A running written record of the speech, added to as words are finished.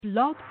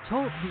Blog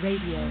Talk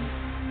Radio.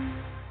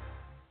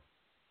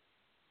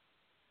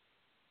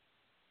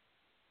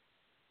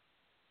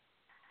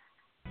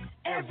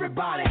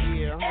 Everybody,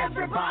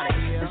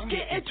 let's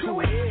get into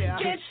it.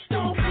 Get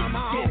stoked,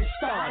 get it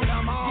started,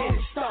 get it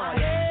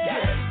started,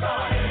 get it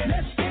started.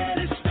 Let's get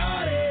it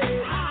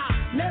started.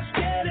 Let's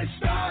get it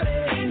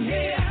started in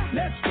here.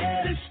 Let's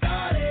get it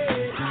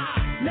started.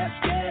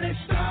 Let's get it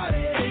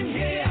started in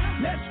here.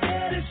 Let's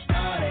get it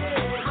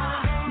started.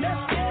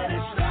 Let's get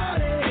it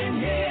started in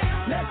here.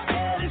 Let's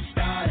get it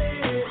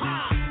started.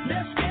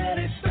 Let's get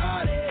it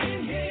started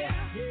in here.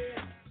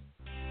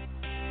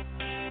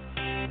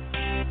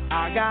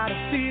 I got a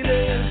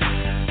feeling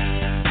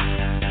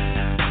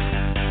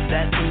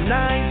that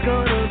tonight's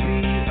gonna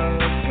be a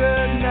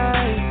good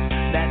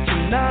night. That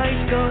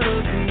tonight's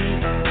gonna be a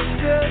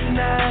good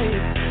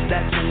night.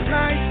 That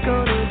tonight's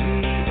gonna be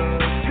a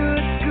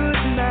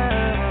good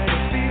night. I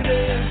feel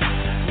it.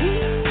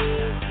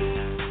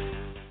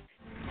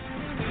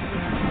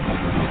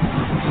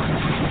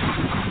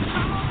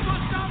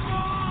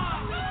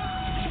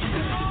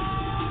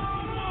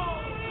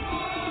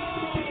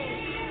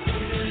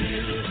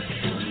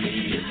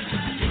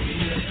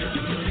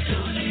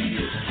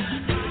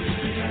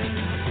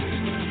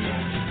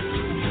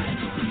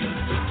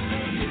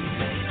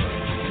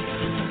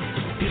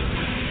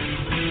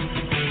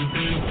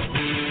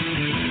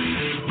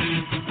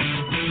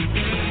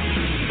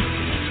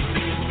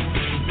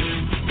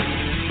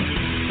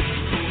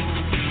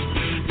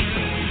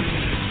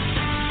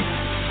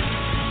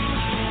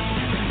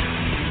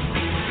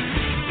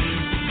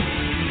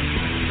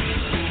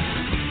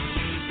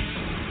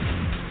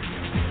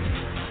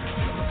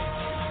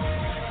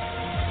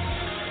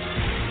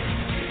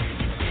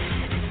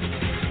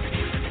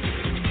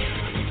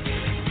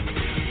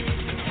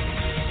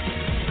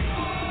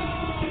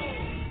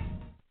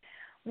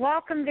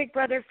 Welcome, Big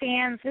Brother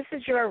fans. This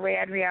is your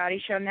Rad Reality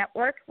Show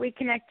Network. We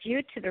connect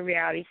you to the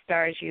reality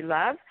stars you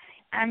love.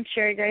 I'm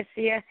Sherry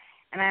Garcia,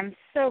 and I'm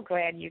so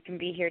glad you can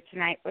be here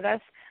tonight with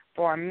us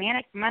for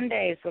Manic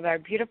Mondays with our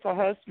beautiful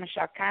host,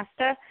 Michelle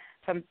Costa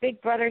from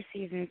Big Brother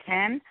Season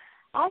 10,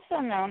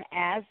 also known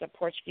as the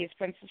Portuguese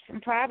Princess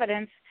from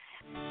Providence.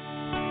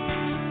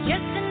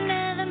 Just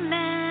another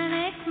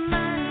manic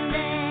Monday.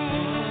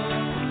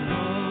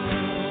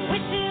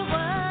 Wish it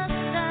was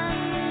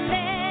Sunday.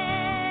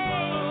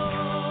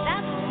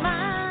 That's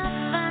my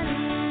fun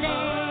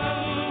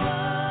day.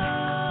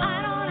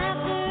 I don't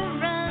have to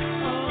run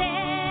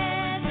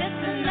there.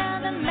 Just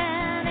another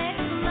manic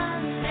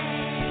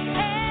Monday.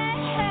 Hey,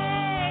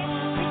 hey.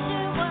 Wish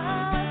it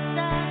was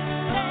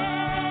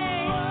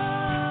Sunday.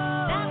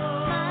 That's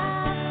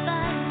my fun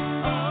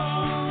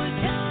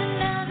day. Just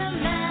another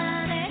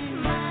manic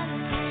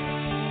Monday.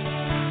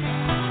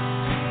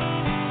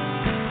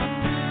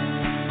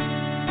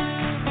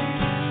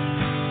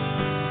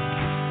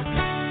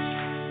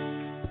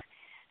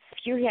 If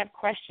you have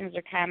questions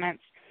or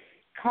comments,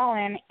 call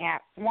in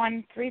at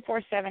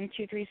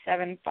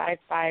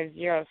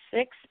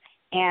 1-347-237-5506.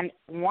 And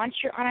once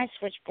you're on our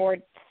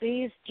switchboard,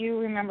 please do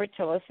remember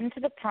to listen to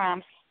the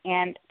prompts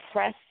and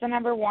press the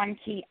number 1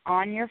 key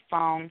on your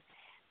phone.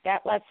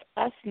 That lets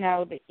us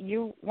know that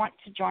you want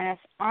to join us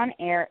on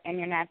air and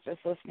you're not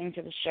just listening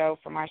to the show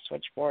from our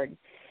switchboard.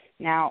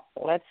 Now,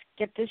 let's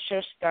get this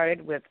show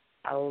started with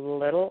a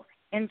little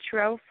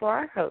intro for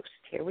our host.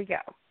 Here we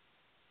go.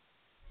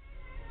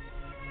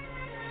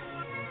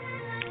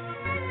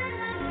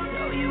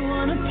 So you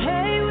wanna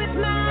play with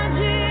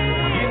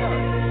magic?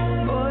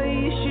 Boy,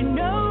 you should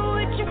know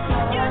what you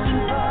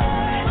should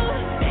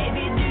know.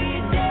 Baby, do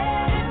you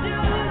dare to do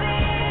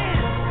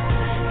this?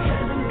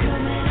 'Cause I'm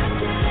coming at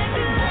you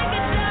like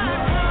a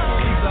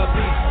dog.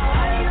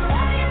 Are you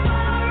ready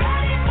for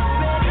it?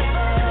 Perfect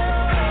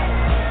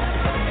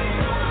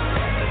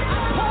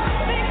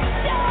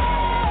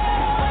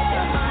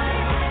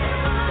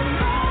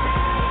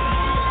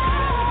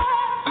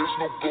There's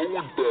no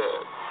going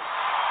back.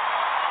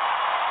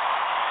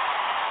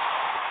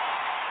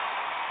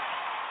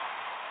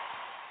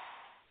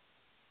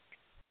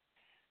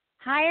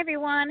 Hi,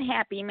 everyone.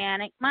 Happy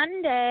Manic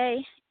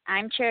Monday.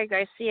 I'm Cherry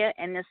Garcia,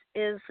 and this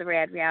is the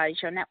Rad Reality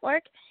Show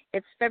Network.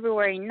 It's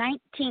February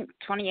 19th,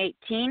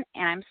 2018,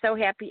 and I'm so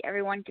happy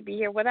everyone could be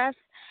here with us.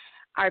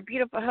 Our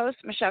beautiful host,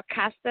 Michelle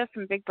Costa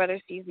from Big Brother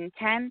Season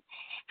 10,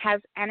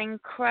 has an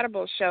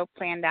incredible show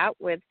planned out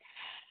with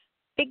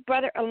Big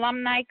Brother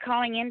alumni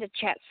calling in to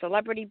chat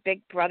Celebrity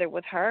Big Brother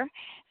with her.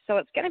 So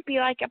it's going to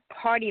be like a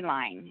party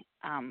line,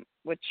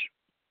 which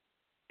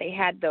they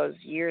had those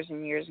years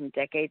and years and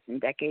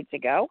decades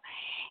ago.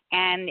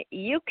 And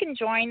you can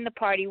join the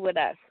party with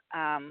us.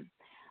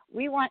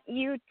 We want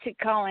you to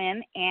call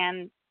in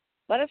and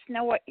let us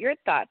know what your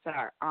thoughts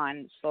are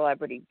on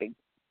Celebrity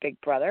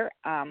Big Brother.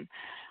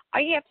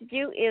 All you have to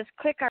do is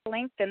click our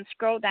link, then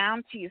scroll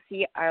down till you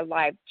see our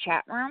live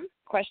chat room,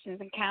 questions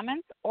and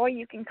comments, or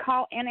you can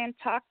call in and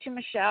talk to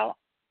Michelle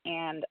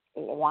and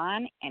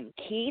LAWON and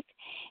KEITH,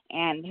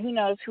 and who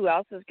knows who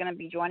else is going to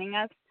be joining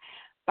us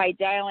by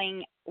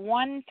dialing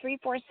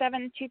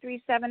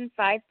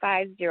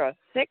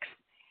 1-347-237-5506.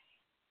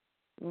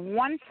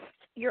 Once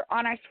you're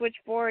on our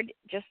switchboard,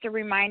 just a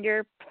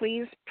reminder,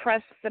 please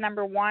press the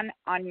number 1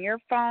 on your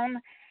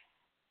phone.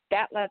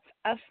 That lets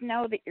us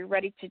know that you're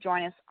ready to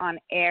join us on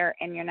air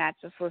and you're not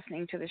just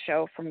listening to the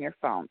show from your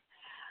phone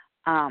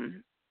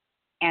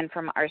and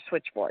from our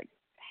switchboard.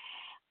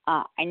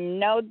 I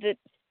know that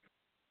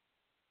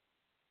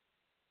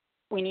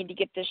we need to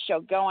get this show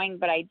going,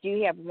 but I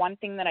do have one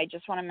thing that I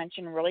just want to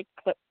mention really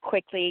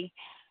quickly.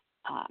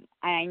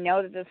 I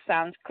know that this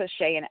sounds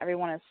cliche and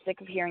everyone is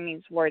sick of hearing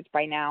these words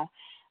by now,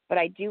 but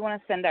I do want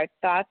to send our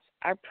thoughts,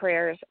 our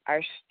prayers,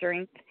 our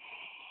strength,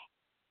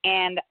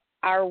 and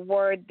our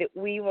word that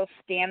we will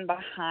stand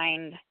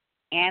behind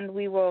and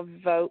we will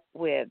vote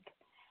with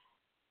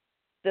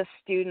the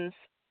students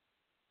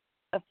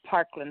of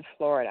Parkland,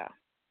 Florida.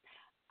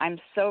 I'm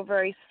so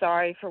very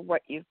sorry for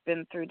what you've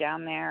been through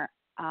down there,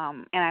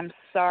 and I'm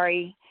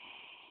sorry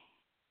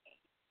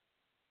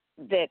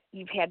that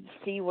you've had to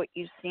see what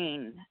you've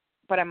seen,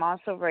 but I'm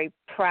also very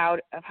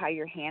proud of how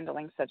you're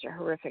handling such a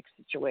horrific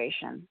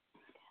situation.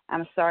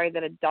 I'm sorry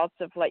that adults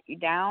have let you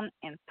down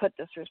and put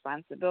this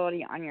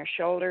responsibility on your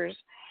shoulders,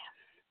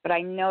 but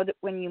I know that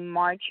when you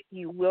march,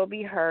 you will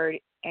be heard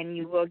and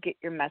you will get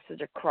your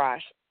message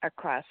across,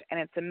 and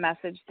it's a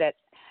message that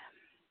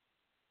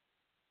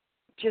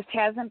just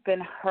hasn't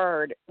been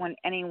heard when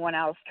anyone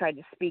else tried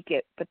to speak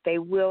it, but they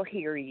will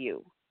hear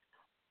you.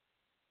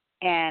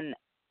 And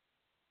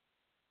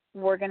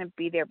we're going to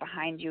be there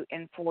behind you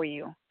and for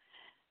you.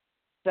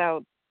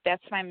 So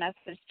that's my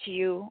message to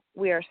you.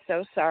 We are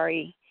so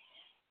sorry,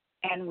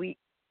 and we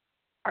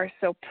are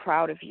so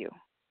proud of you.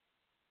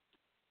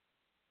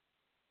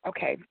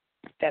 Okay,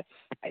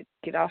 I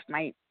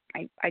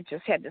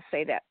just had to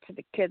say that to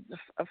the kids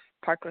of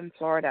Parkland,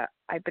 Florida.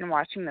 I've been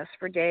watching this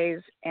for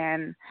days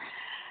and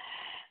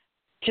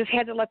just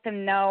had to let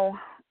them know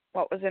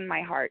what was in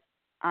my heart.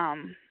 I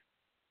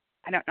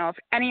don't know if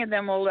any of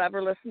them will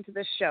ever listen to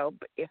this show,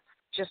 but if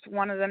just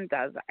one of them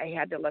does, I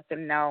had to let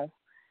them know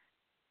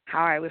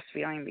how I was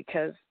feeling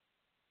because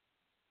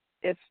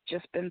it's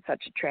just been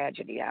such a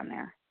tragedy down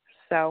there.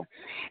 So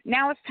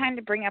now it's time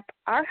to bring up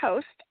our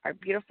host, our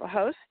beautiful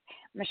host,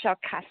 Michelle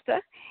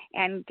Costa,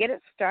 and get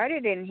it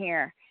started in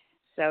here.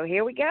 So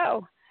here we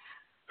go.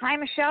 Hi,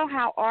 Michelle.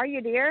 How are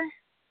you, dear?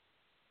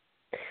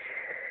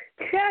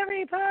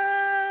 Cherry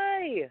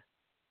pie!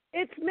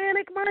 It's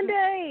Manic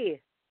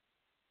Monday.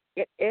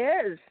 It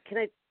is. Can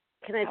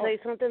I tell you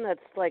something that's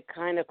like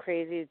kind of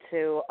crazy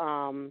to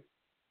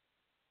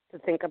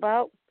think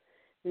about?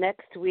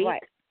 Next week,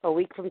 what? A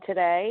week from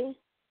today,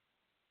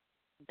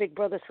 Big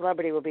Brother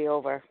Celebrity will be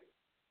over.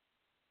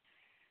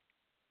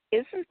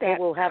 Isn't that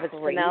we'll have its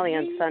crazy? finale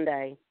on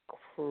Sunday.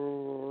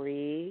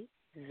 Crazy.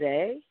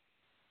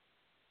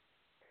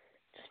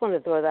 Just wanted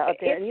to throw that out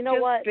there. And you know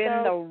what? It's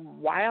been the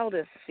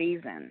wildest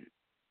season.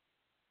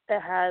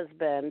 It has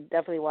been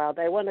definitely wild.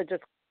 I want to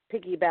just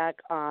piggyback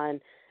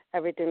on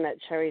everything that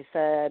Cherry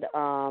said.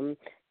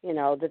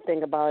 The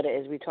thing about it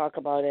is we talk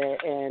about it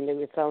and it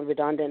would sound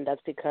redundant.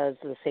 That's because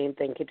the same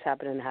thing keeps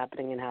happening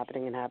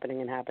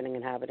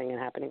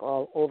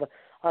all over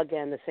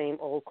again. The same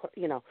old,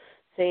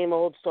 same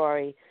old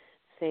story,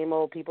 same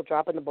old people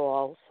dropping the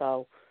ball.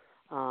 So,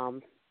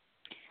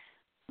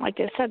 like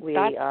I said,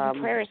 thoughts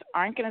and prayers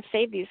aren't going to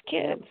save these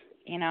kids.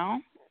 No.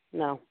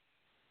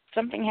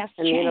 Something has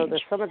to change. And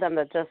there's some of them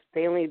that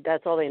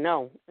that's all they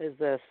know is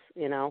this.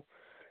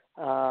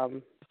 So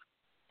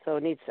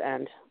it needs to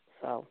end.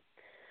 So.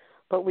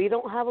 But we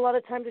don't have a lot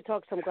of time to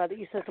talk, so I'm glad that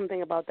you said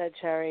something about that,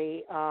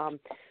 Cherry.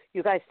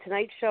 You guys,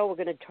 tonight's show, we're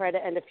going to try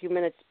to end a few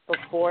minutes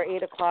before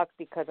 8 o'clock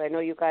because I know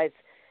you guys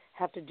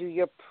have to do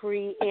your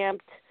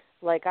preempt,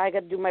 like I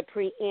got to do my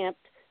preempt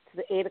to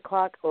the 8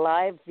 o'clock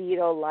live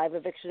veto, live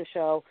eviction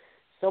show.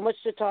 So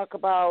much to talk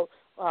about,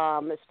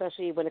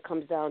 especially when it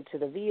comes down to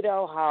the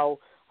veto, how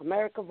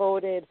America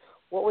voted,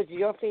 what was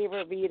your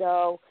favorite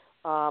veto,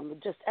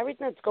 just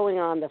everything that's going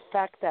on, the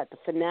fact that the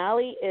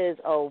finale is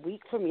a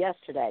week from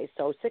yesterday,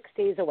 so 6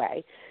 days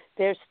away.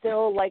 There's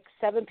still like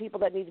 7 people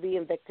that need to be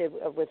evicted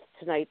with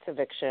tonight's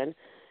eviction.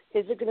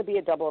 Is it going to be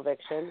a double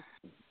eviction?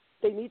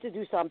 They need to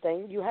do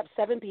something. You have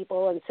 7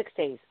 people in 6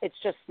 days. It's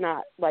just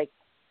not like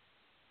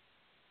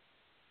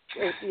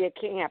it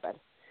can't happen.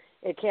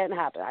 It can't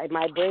happen.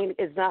 My brain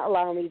is not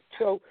allowing me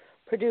to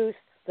produce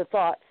the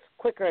thoughts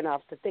quicker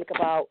enough to think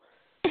about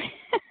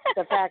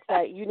the fact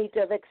that you need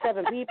to evict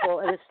 7 people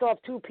and still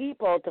have 2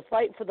 people to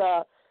fight for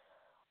the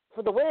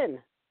win.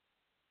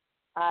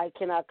 I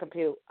cannot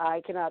compute.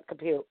 I can't.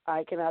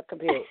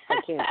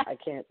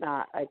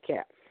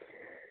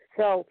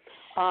 So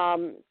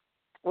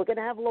we're going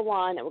to have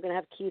LAWON and we're going to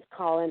have Keith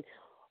calling.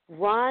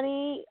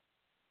 Ronnie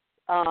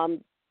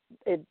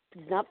is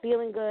not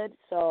feeling good,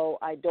 so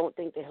I don't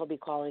think that he'll be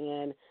calling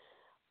in.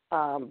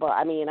 But,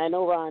 I mean, I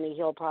know Ronnie,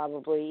 he'll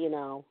probably,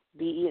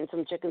 be eating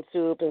some chicken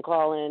soup and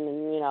call in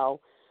and,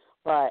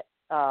 but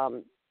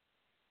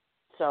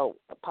so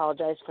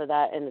apologize for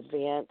that in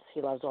advance.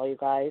 He loves all you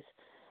guys.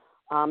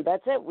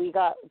 That's it. We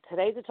got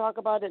today to talk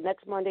about it.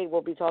 Next Monday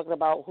we'll be talking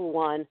about who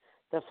won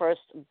the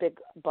first Big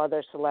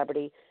Brother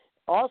Celebrity.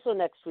 Also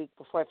next week,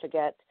 before I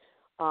forget,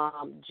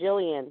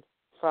 Jillian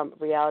from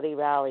Reality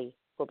Rally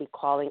will be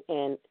calling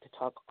in to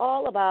talk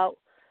all about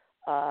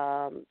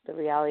the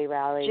Reality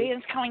Rally. She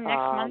is coming next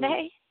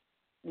Monday?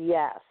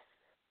 Yes.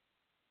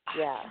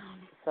 Yeah.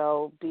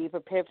 So be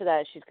prepared for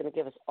that. She's going to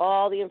give us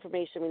all the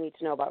information we need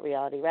to know about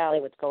Reality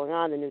Rally, what's going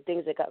on, the new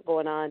things that got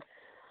going on.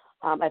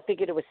 I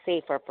figured it was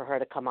safer for her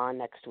to come on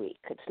next week.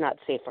 It's not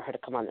safe for her to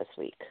come on this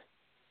week.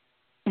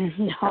 No.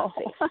 It's not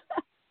safe.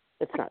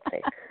 It's not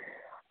safe.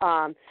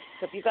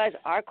 So if you guys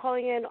are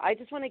calling in, I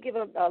just want to give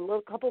a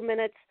little couple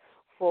minutes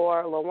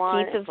for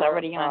LAWON. Keith is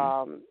already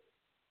on.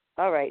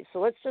 All right, so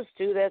let's just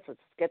do this. Let's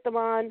get them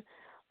on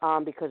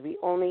because we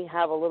only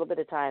have a little bit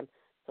of time.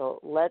 So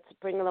let's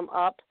bring them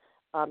up.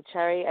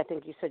 Cherry, I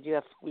think you said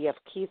we have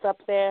Keith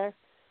up there.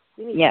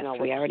 We need to know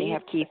what we already Keith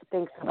have Keith.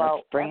 Thinks about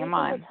let's bring him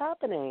on. What's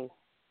happening?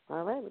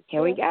 All right.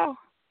 Here we go.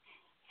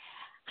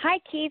 Hi,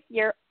 Keith.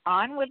 You're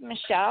on with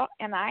Michelle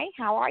and I.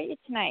 How are you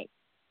tonight?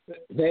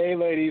 Hey,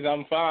 ladies.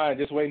 I'm fine.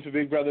 Just waiting for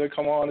Big Brother to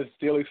come on. It's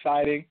still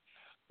exciting.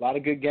 A lot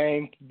of good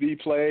game to be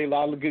played. A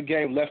lot of good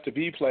game left to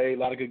be played. A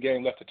lot of good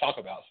game left to talk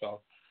about.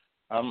 So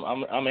I'm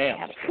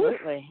amped.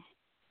 Absolutely.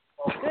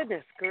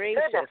 Goodness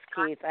gracious,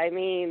 Keith. I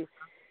mean,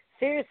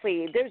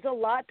 seriously, there's a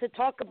lot to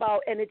talk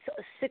about, and it's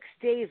 6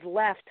 days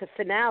left to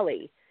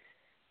finale.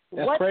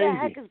 That's what crazy. The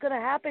heck is going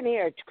to happen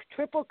here?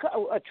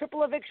 A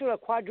triple eviction, a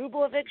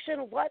quadruple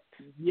eviction? What?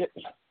 Yeah,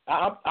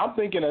 I'm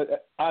thinking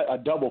a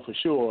double for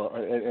sure,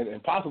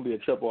 and possibly a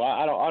triple.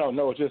 I don't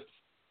know. It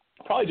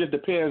probably just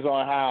depends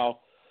on how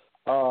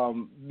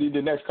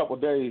the next couple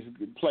of days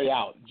play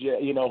out.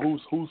 You know,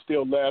 who's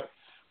still left,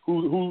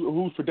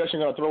 who's production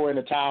going to throw in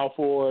the towel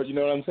for. You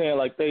know what I'm saying?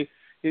 Like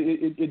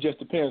it just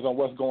depends on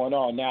what's going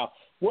on now.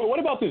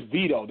 What about this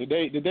veto? Did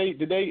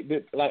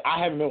they like?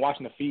 I haven't been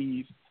watching the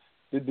feeds.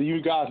 Do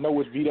you guys know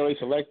which veto they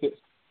selected?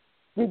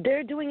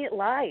 They're doing it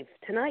live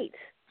tonight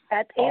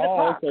at 8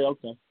 o'clock.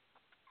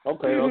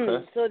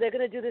 Okay. So they're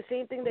going to do the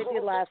same thing they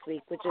did last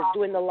week, which is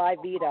doing the live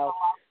veto.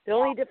 The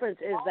only difference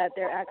is that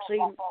they're actually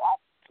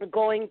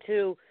going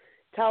to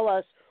tell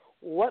us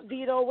what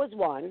veto was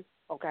won,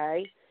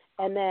 okay,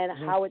 and then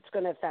how it's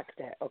going to affect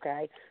it,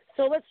 okay?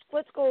 So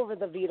let's go over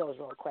the vetoes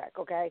real quick,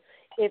 okay?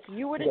 If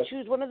you were to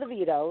choose one of the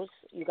vetoes,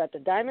 you got the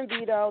Diamond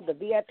veto, the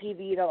VIP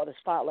veto, or the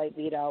Spotlight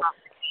veto.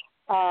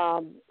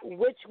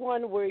 Which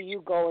one were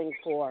you going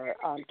for,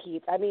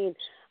 Keith? I mean,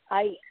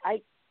 I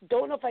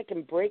don't know if I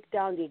can break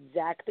down the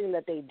exact thing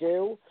that they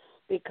do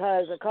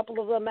because a couple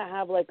of them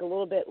have like a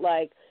little bit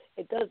like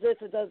it does this,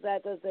 it does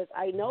that, does this.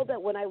 I know that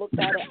when I looked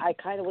at it, I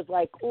kind of was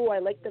like, "Ooh, I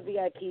like the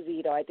VIP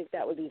veto. I think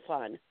that would be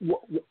fun."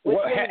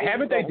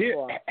 Haven't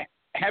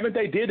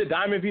they did the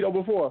Diamond veto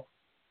before?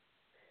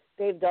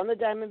 They've done the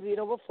Diamond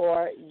veto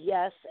before,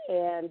 yes,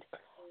 and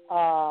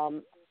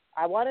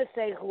I want to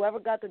say whoever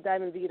got the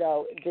Diamond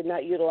veto did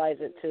not utilize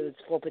it to its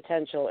full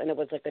potential, and it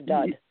was like a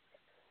dud.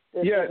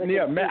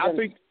 Matt. I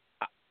think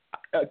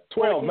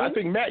 12. I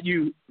think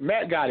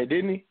Matt got it,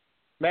 didn't he?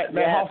 Matt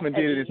Hoffman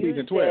did it in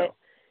season 12.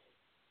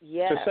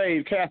 To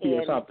save Kathy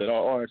or something,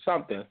 or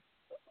something.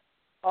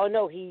 Oh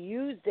no, he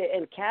used it,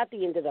 and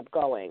Kathy ended up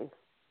going.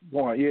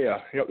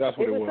 Yep, that's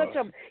what it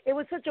was. It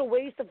was such a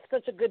waste of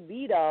such a good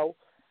veto.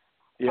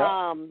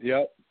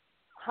 Yep.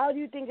 How do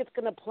you think it's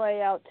going to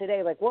play out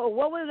today? Like,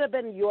 what would have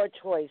been your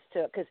choice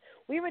to? Because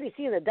we already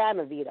seen the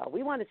Diamond veto.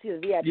 We want to see the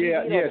VIP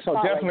veto. Yeah. So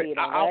definitely,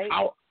 veto, right?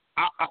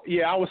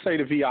 I would say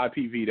the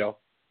VIP veto.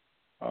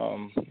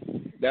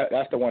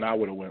 That's the one I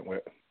would have went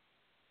with.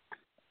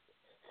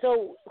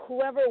 So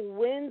whoever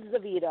wins the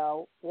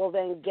veto will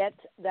then get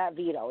that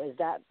veto.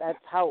 That's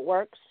how it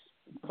works?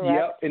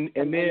 Correct? Yep,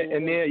 and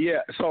then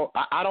So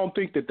I don't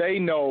think that they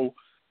know.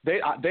 They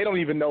don't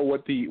even know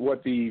what the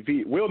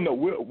we'll know.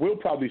 We'll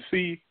probably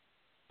see.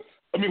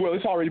 I mean, well,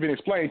 it's already been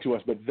explained to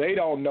us, but they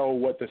don't know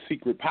what the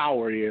secret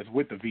power is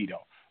with the veto.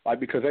 Like,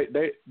 because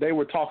they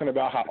were talking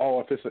about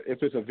how,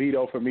 if it's a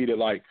veto for me to,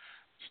 like,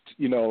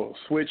 you know,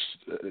 switch,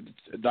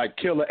 like,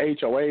 kill the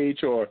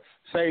HOH or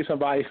save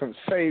somebody from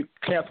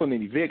canceling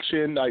an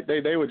eviction. Like,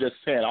 they were just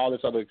saying all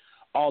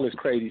this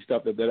crazy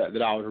stuff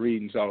that I was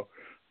reading. So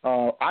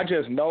I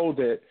just know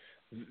that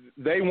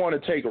they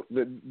want to take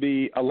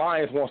the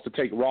alliance wants to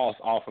take Ross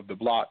off of the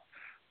block.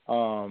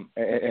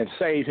 And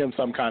save him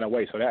some kind of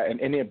way. So that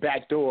and then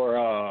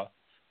backdoor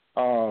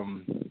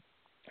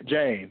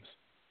James.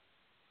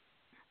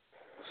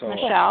 So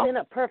Michelle? In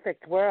a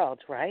perfect world,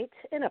 right?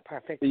 In a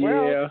perfect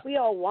world, we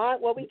all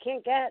want what we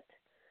can't get.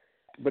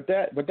 But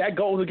that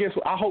goes against.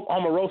 I hope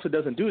Omarosa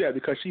doesn't do that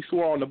because she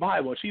swore on the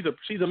Bible. She's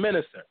a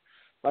minister.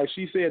 Like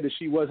she said that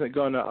she wasn't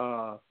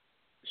gonna.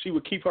 She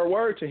would keep her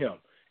word to him.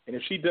 And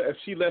if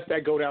she lets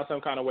that go down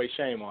some kind of way,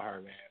 shame on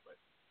her, man.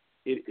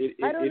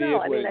 I don't know.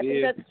 I mean, I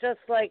think that's just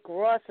like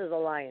Ross's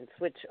alliance,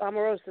 which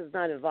Omarosa is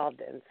not involved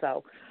in.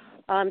 So,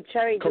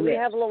 Cherry, do we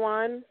have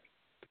LAWON?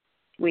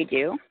 We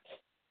do.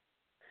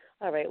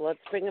 All right, let's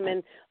bring him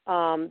in.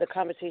 The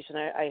conversation,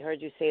 I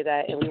heard you say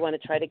that, and we want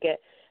to try to get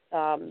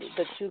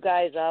the two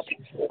guys up.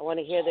 I want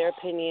to hear their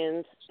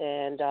opinions.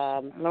 And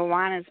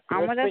LAWON is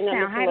on with us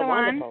now. Hi,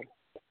 LAWON.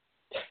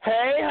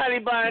 Hey, honey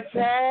buns.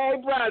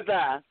 Hey,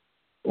 brother.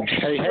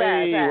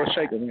 Hey, what's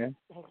shaking, man?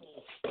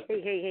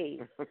 Hey.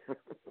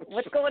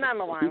 What's going on,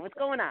 LaWon? What's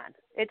going on?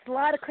 It's a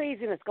lot of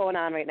craziness going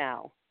on right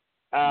now.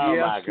 Oh,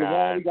 yes, my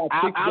God.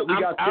 We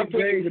got 6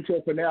 days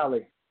until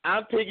finale.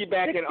 I'm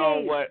piggybacking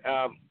on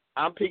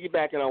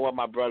what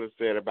my brother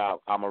said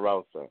about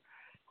Omarosa.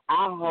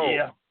 I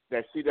hope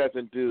that she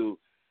doesn't do,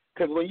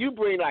 because when you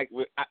bring, like,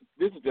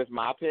 this is just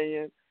my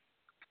opinion,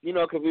 you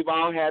know, because we've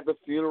all had the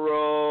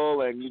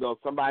funeral and, you know,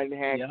 somebody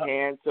had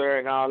cancer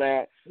and all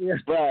that. Yeah.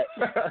 But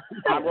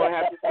I'm going to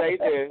have to say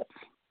this.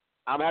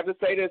 I'm going to have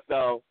to say this,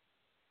 though.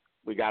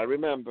 We got to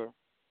remember,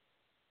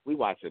 we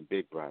watching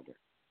Big Brother.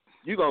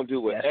 You're going to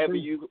do whatever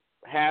you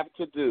have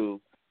to do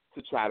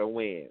to try to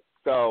win.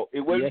 So it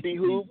wouldn't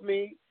behoove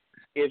me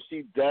if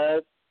she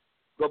does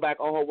go back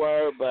on her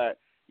word. But,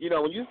 you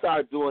know, when you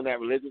start doing that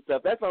religious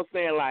stuff, that's what I'm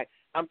saying. Like,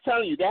 I'm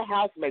telling you, that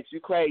house makes you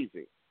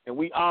crazy. And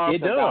we all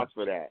can vouch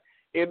for that.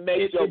 It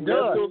makes your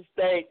mental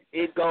state,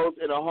 it goes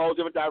in a whole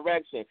different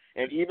direction.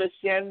 And even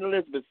Shannon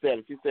Elizabeth said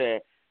it. She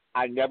said,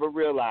 I never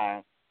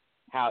realized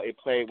how it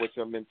played with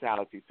your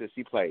mentality till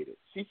she played it.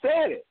 She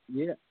said it.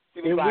 Yeah.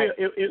 She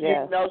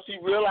was she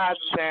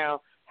realizes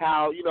now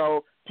how, you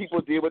know,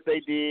 people did what they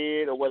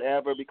did or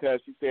whatever,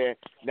 because she said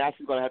now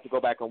she's going to have to go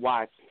back and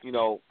watch, you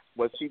know,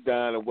 what she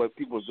done and what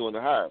people was doing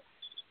to her.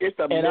 It's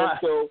a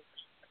mental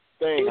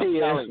thing, I'm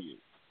telling you.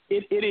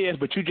 It is,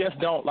 but you just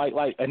don't like,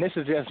 and this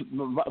is just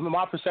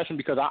my perception,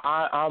 because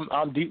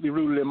I'm deeply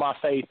rooted in my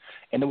faith.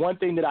 And the one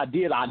thing that I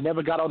did, I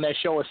never got on that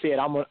show and said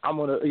I'm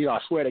gonna, you know, I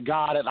swear to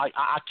God, and I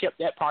kept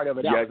that part of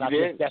it out.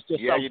 That's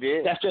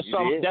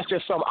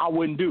just something I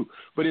wouldn't do.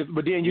 But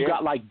then you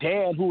got like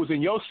Dan, who was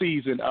in your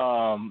season,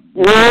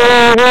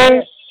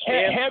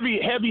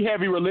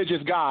 heavy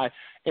religious guy,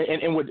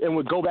 and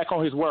would go back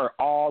on his word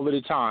all of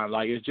the time.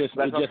 Like it just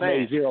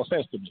made zero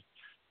sense to me.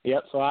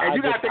 Yep. So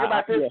you got to think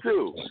about this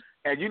too.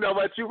 And you know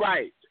what? You're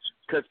right.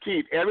 Because,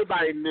 Keith,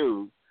 everybody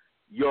knew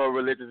your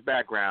religious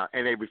background,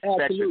 and they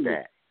respected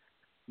that.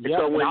 Yep.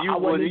 So when you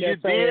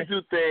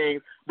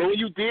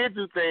did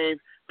do things,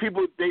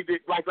 people, they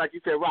did, like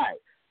you said, right.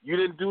 You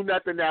didn't do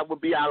nothing that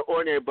would be out of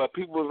ordinary, but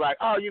people was like,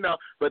 oh, you know,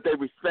 but they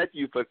respect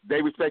you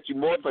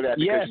more for that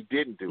because you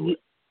didn't do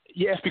it.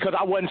 Yes, because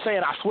I wasn't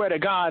saying, I swear to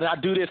God, I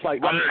do this.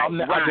 Like, I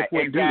just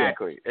wouldn't do that.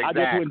 I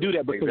just wouldn't do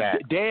that because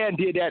Dan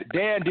did that.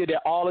 Dan did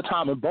that all the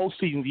time. In both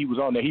seasons he was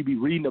on there, he'd be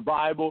reading the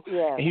Bible,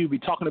 and he would be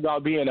talking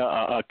about being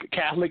a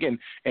Catholic, and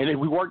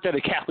then we worked at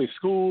a Catholic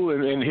school,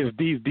 and he's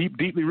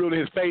deeply rooted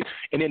in his faith.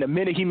 And then the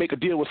minute he make a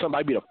deal with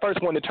somebody, be the first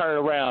one to turn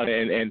around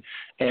and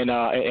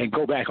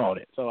go back on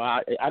it. So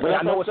I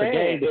know it's a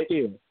game, but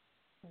still.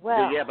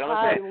 Well, but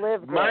I'm saying,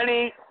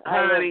 money,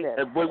 honey,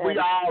 but we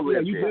all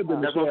lived it.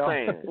 That's what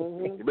I'm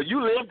saying. But you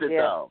lived it,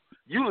 though.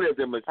 You lived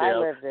it,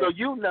 Michelle. So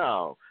you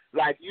know.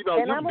 Like, you know,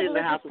 you've been in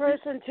the house. And I'm a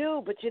religious person,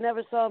 too, but you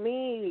never saw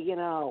me, you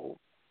know.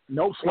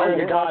 Nope, swear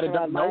to God.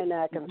 Around my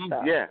neck and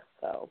stuff. Yeah.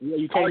 So. Yeah,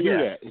 you can't do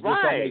that. It just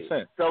don't make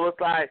sense. So it's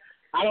like,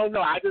 I don't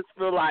know. I just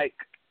feel like,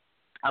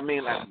 I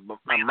mean, like,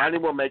 money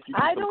will make you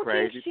do some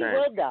crazy things. I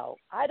don't think she will, though.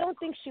 I don't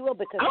think she will,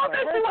 because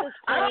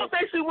I don't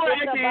think she will.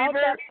 It's about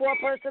that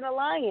 4-person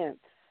alliance.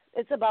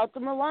 It's about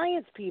them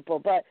alliance people.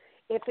 But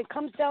if it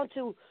comes down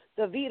to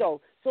the veto,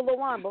 so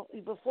LaWon,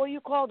 before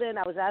you called in,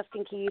 I was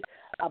asking Keith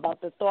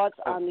about the thoughts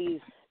on these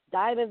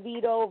Diamond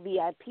veto,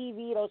 VIP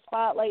veto,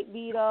 Spotlight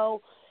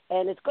veto,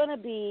 and it's going to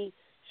be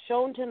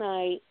shown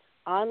tonight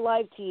on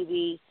live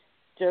TV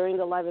during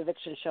the live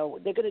eviction show.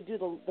 They're going to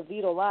do the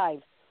veto live.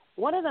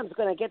 One of them is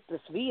going to get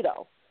this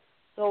veto.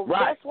 So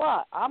guess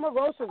what?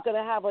 Omarosa is going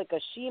to have like a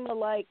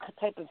Shima-like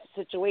type of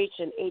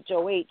situation,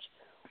 HOH,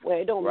 where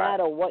it don't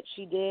matter what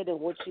she did and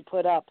what she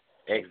put up.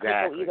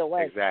 Exactly. Either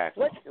way.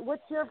 Exactly.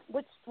 What's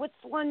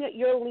one that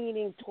you're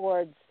leaning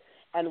towards,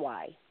 and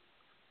why?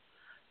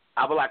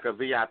 I would like a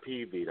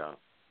VIP veto.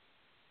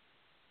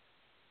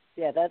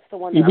 Yeah, that's the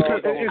one. Look,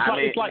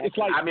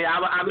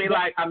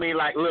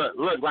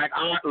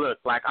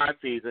 like our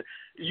season,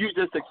 you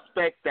just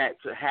expect that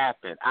to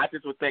happen. I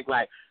just would think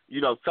like,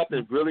 you know,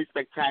 something really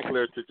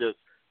spectacular to just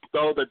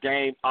throw the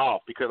game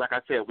off, because like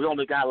I said, we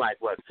only got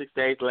 6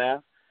 days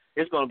left.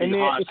 It's going to be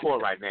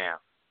hardcore right now.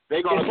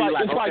 They're going to be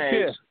like, okay. Like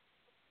this.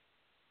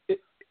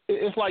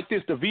 It's like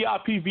this. The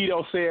VIP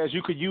veto says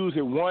you could use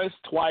it once,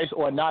 twice,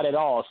 or not at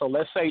all. So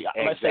let's say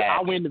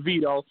I win the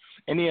veto,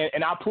 and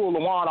I pull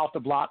LaWon off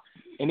the block,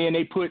 and then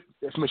they put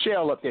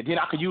Michelle up there. Then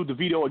I could use the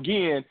veto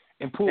again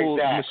and pull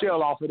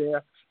Michelle off of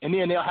there, and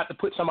then they'll have to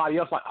put somebody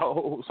else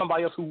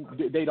who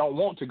they don't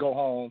want to go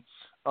home.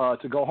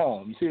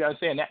 You see what I'm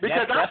saying?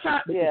 That's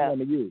what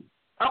to use.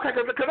 Okay,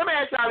 because let me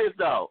ask y'all this,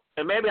 though,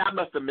 and maybe I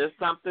must have missed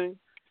something.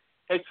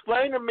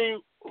 Explain to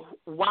me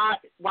why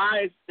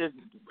is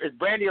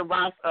Brandy and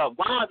Ross up?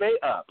 Why are they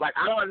up? Like,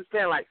 I don't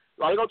understand. Like,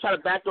 are they going to try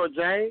to backdoor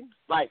James?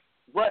 Like,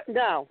 what?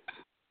 No.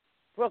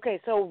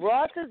 Okay, so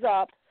Ross is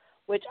up,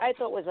 which I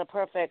thought was a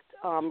perfect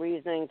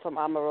reasoning from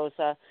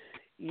Omarosa.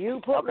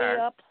 You put me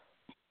up,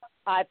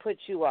 I put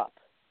you up.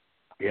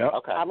 Yeah.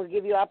 Okay. I'm going to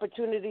give you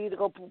opportunity to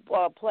go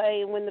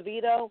play and win the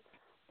veto.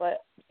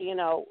 But, you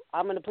know,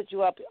 I'm going to put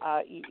you up,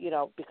 you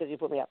know, because you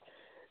put me up.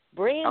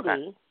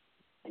 Brandy,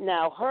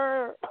 now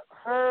her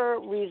her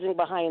reasoning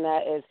behind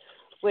that is,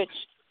 which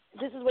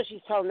this is what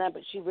she's telling them,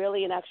 but she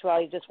really, in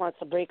actuality, just wants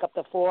to break up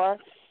the four.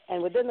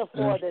 And within the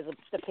four, there's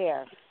the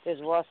pair. There's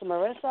Ross and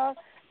Marissa,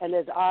 and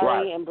there's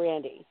Ari and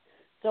Brandy.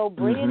 So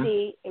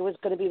Brandy, it was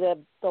going to be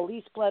the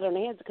least blood on her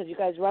hands because you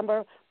guys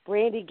remember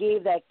Brandy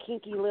gave that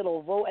kinky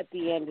little vote at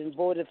the end and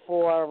voted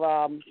for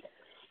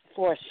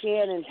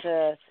Shannon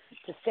to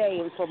stay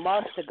and for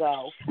Mark to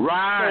go.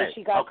 Right. So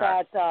she got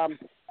that,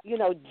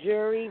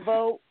 jury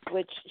vote,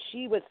 which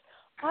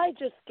I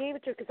just gave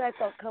it to her because I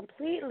felt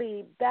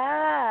completely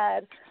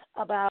bad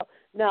about.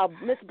 Now,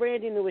 Miss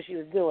Brandy knew what she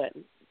was doing,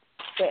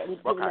 giving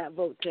that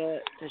vote to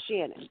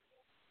Shannon.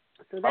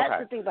 So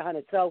that's the thing behind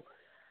it. So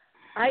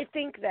I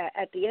think that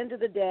at the end of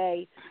the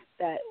day,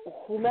 that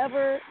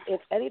whomever,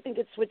 if anything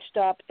gets switched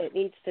up, it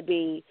needs to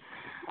be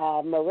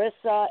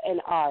Marissa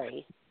and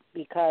Ari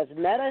because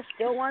Meta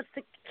still wants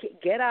to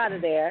get out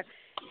of there,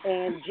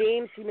 and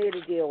James he made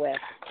a deal with.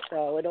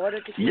 So in order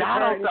to keep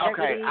her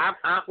integrity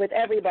with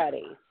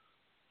everybody.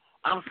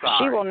 I'm sorry.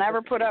 She will never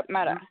put up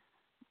Meta.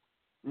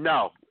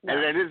 No.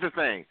 And this is the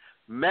thing.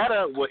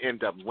 Meta will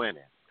end up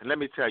winning. And let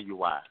me tell you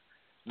why.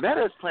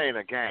 Meta is playing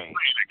a game.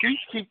 He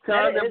keeps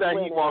telling them that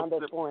he wants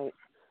to. Point.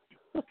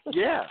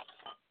 Yeah.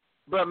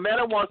 But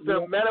Meta wants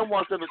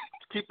them to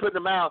keep putting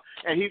them out,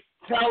 and he's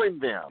telling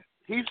them.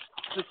 He's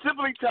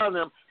specifically telling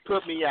them,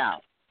 put me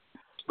out.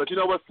 But you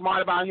know what's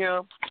smart about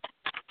him?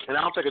 And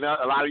I don't think a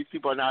lot of these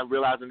people are not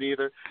realizing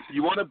either.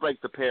 You want to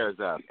break the pairs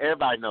up.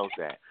 Everybody knows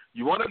that.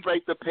 You want to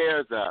break the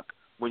pairs up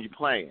when you're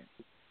playing.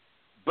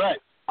 But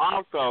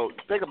also,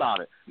 think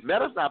about it.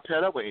 Meta's not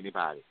paired up with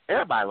anybody.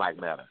 Everybody like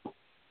Meta.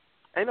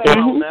 Ain't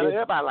nothing wrong with Meta.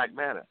 Everybody like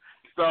Meta.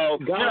 So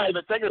you're not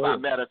even thinking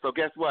about Meta. So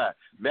guess what?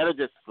 Meta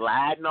just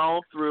sliding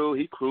on through.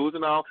 He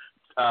cruising on,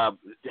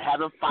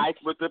 having fights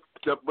with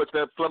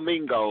the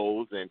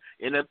flamingos and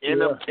in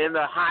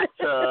the hot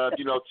tub,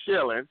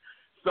 chilling.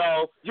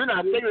 So you're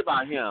not thinking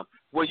about him.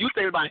 Well, you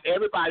think about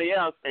everybody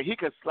else, and he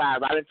can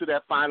slide right into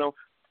that final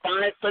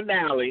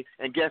finale.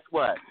 And guess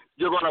what?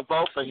 You're going to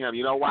vote for him.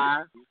 You know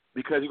why?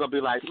 Because you're going to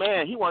be like,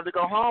 man, he wanted to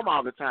go home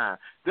all the time.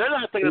 They're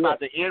not thinking about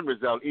the end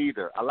result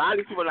either. A lot of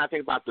these people are not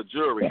thinking about the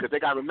jury because they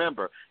got to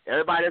remember,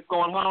 everybody that's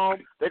going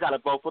home, they got to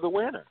vote for the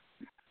winner.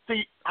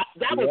 See,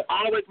 that was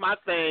always my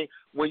thing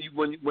when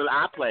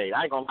I played.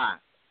 I ain't going to lie.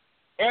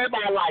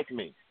 Everybody liked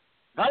me.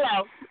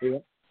 Hello. Yeah.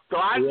 So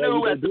I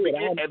knew at the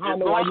beginning, if I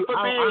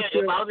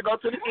was to go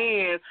to the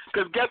end,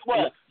 because guess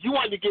what? You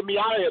wanted to get me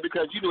out of here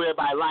because you knew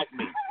everybody liked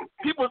me.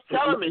 People was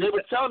telling me. They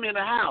were telling me in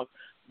the house,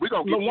 we're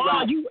going to get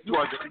you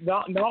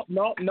out.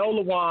 No,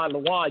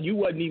 LaWon, you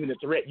wasn't even a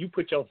threat. You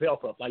put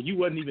yourself up. Like, you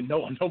wasn't even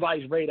on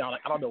nobody's radar.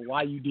 Like, I don't know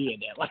why you did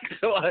that. Like,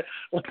 so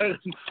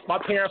my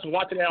parents were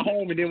watching at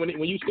home, and then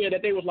when you said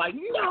that, they was like,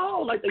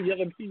 no. Like, they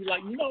yelling at you,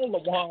 like, no,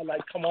 LaWon,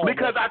 like, come on.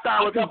 Because I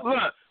thought it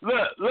was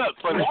look,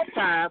 for that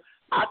time,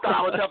 I thought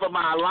I was helping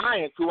my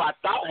alliance, who I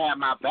thought had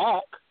my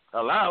back.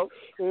 Hello?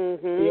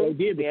 Mm-hmm. Yeah, they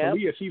did, but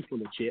Kalia, she's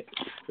full of shit.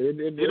 You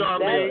know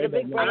what I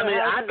mean?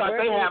 I thought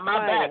they had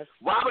my back.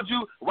 Why would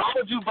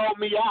you vote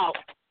me out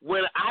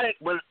when I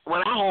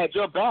had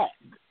your back?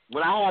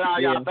 When I had all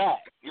y'all back?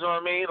 You know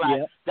what I mean?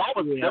 Like, that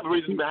was the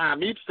reason behind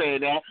me saying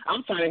that.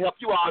 I'm trying to help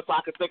you all so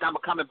I can think I'm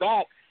coming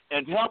back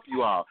and help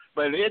you all.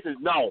 But it is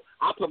no.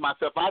 I put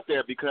myself out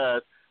there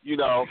because,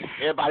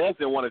 everybody else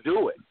didn't want to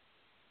do it.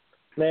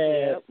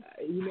 Man,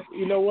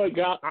 you know what,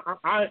 God?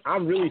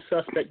 I'm really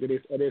suspect of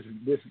this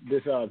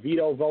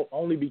veto vote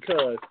only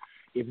because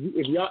if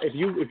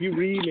you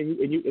read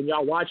and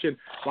y'all watching,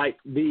 like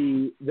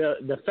the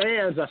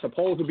fans are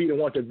supposed to be the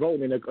ones that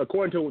vote, and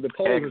according to the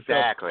polls,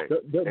 exactly,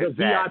 the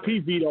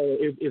VIP veto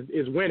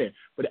is winning,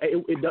 but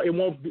it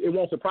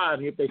won't surprise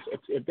me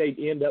if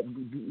they end up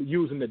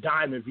using the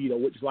diamond veto,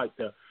 which is like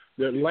the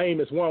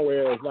lamest one,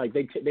 where it's like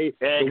the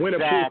winner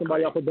pulls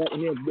somebody off the back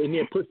and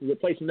then puts the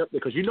replacement up there,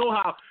 because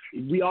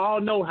we all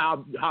know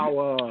how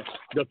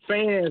the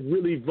fans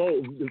really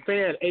vote. The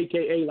fan,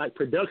 aka like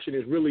production,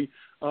 is really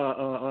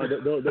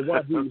the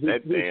one who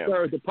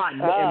stirs the pot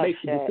and makes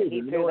the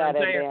decision. You know what I'm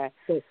saying?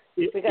 So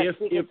we got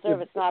Secret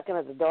Service knocking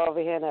at the door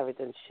over here and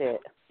everything. Shit.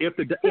 If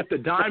the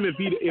diamond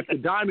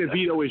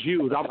veto is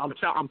used,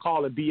 I'm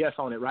calling BS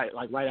on it right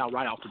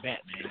off the bat,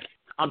 man.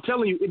 I'm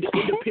telling you, it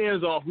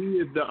depends on who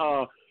is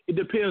the. It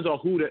depends on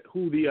who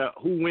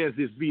wins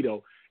this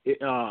veto,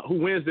 who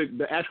wins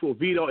the actual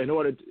veto in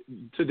order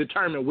to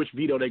determine which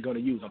veto they're going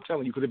to use. I'm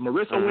telling you, because if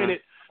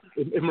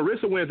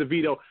Marissa wins the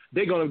veto,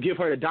 they're going to give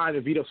her the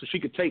diamond veto so she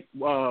could take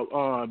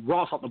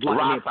Ross off the block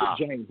and then put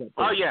James up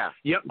there. Oh, yeah.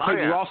 Yep, take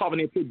Ross off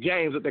and then put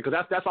James up there,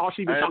 because that's all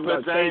she's been talking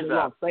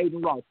about,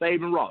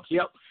 saving Ross.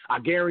 Yep, I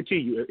guarantee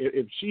you,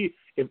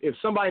 if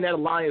somebody in that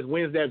alliance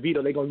wins that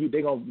veto, they're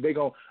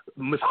gonna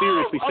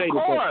mysteriously say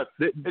that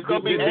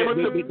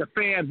the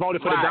fan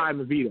voted for the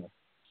diamond veto.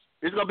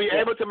 It's gonna be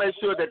able to make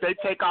sure that they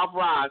take off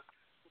Ross,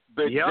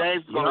 but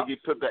James is gonna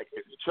get put back.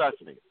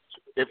 Trust me.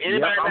 If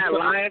anybody in that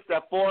alliance,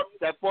 that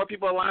four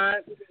people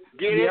alliance,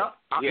 get it.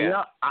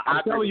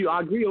 I'm telling you,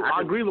 I agree,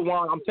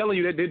 LaWon. I'm telling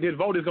you that the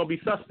vote is gonna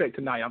be suspect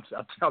tonight.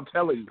 I'm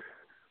telling you.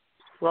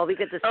 Well, we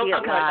get to see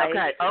it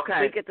live.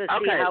 Okay. We get to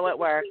see how it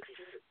works.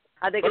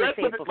 Are they going to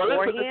say it beforehand?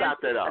 Are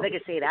they going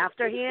to say it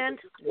afterhand?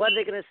 What are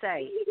they going to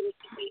say?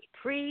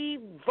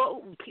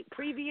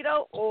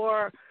 Pre-veto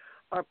or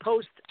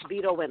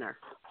post-veto winner?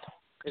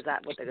 Is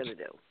that what they're going to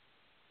do?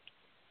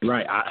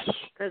 Right.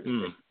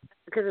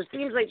 Because it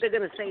seems like they're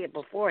going to say it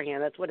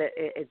beforehand. That's what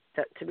it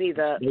to me,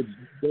 the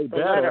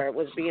letter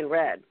was being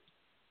read.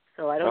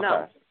 So I don't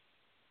know.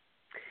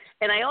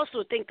 And I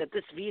also think that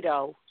this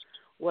veto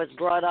was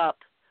brought up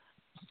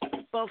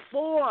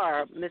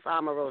before Miss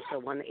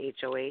Omarosa won the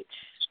HOH.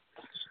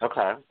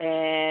 Okay.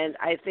 And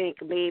I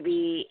think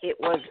maybe it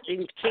was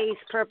in case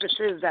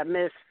purposes that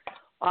Miss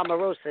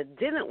Omarosa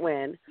didn't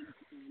win,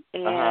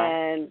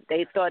 and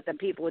they thought that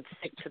people would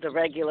stick to the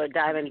regular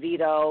diamond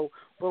veto,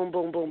 boom,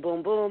 boom, boom,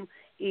 boom, boom,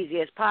 easy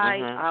as pie.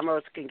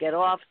 Omarosa can get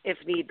off if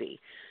need be.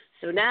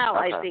 So now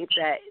I think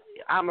that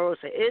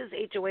Omarosa is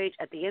HOH.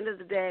 At the end of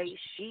the day,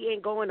 she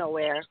ain't going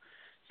nowhere.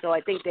 So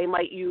I think they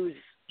might use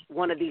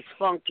one of these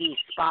funky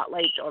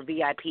spotlights or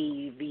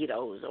VIP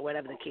vetoes or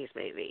whatever the case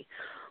may be.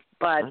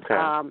 But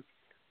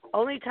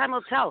only time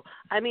will tell.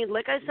 I mean,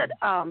 like I said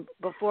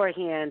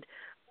beforehand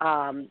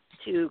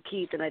to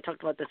Keith, and I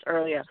talked about this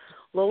earlier,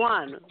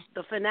 LAWON,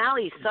 the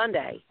finale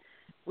Sunday,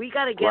 we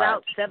got to get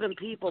out 7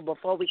 people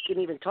before we can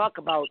even talk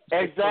about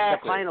the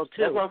final 2.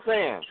 That's what I'm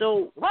saying.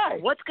 So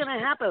what's going to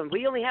happen?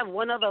 We only have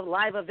one other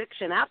live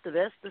eviction after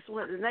this. The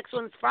next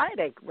one's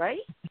Friday,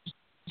 right?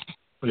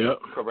 Yep.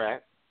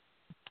 Correct.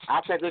 I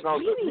think they're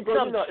going to need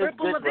some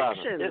triple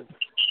evictions.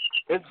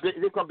 It's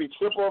going to be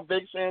triple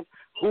evictions,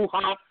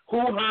 hoo-ha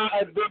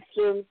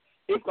evictions.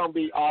 It's going to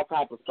be all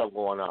types of stuff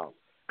going on.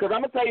 Because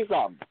I'm going to tell you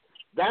something.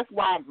 That's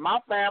why my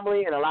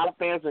family and a lot of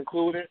fans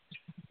included,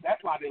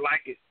 that's why they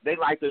like it. They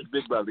like this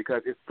Big Brother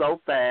because it's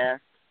so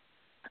fast.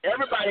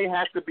 Everybody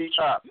has to be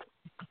up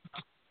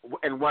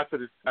and once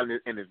in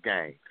this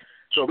game.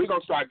 So we're going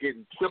to start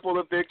getting triple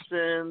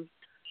evictions,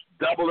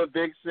 double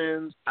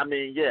evictions. I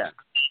mean, yeah.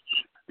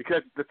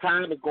 Because the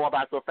time is going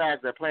by so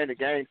fast. They're playing the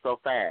game so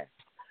fast.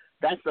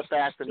 That's the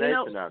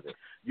fascination of it.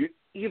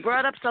 You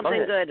brought up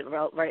something good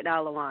right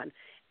now, LAWON.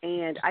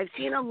 And I've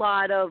seen a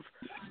lot of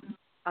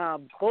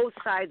both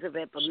sides of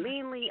it, but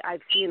mainly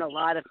I've seen a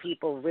lot of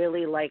people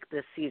really like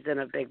this season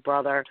of Big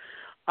Brother.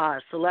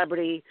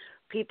 Celebrity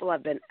people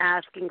have been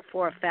asking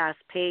for a fast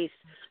pace.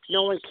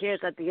 No one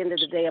cares at the end of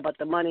the day about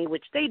the money,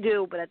 which they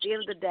do, but at the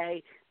end of the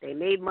day, they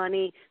made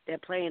money. They're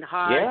playing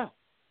hard. Yeah.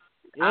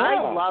 I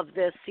love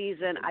this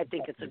season. I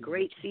think it's a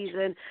great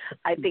season.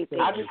 I think they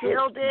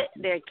killed it.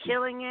 They're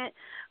killing it.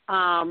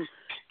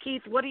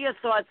 Keith, what are your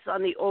thoughts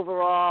on the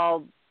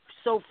overall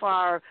so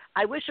far?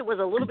 I wish it was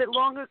a little bit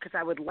longer because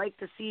I would like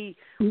to see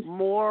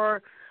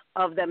more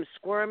of them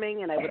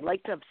squirming, and I would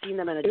like to have seen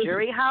them in a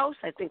jury house.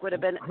 I think would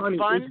have been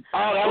fun.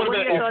 That would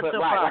have been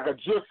excellent. Right,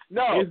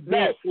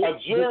 like a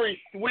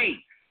jury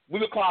suite. We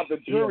would call it the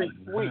jury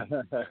suite.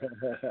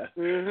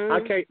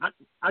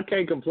 I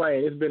can't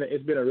complain.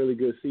 It's been a really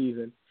good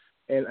season,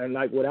 and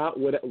like without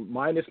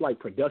minus like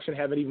production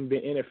haven't even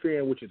been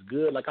interfering, which is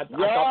good. Like I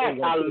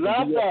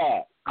love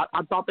that.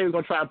 I thought they were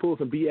gonna try and pull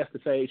some BS to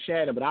save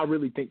Shannon, but I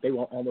really think they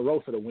want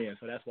Omarosa to win,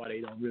 so that's why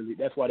they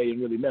didn't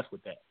really mess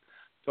with that.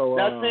 So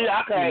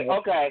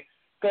okay.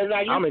 Because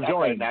now I'm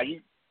enjoying. Now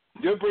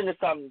you're bringing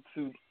something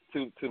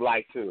to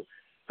light too.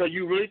 So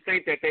you really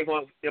think that they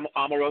want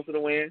Omarosa to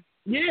win?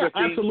 Yeah,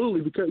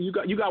 absolutely. Because you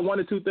got one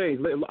or two things.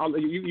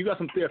 You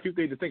got a few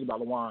things to think about,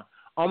 LAWON.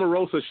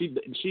 Omarosa,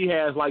 she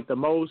has like the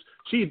most.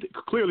 She's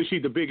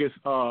the biggest.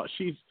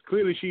 She's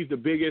the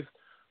biggest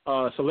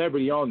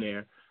celebrity on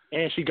there,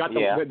 and she got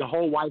the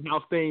whole White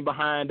House thing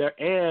behind her,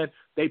 and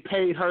they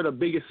paid her the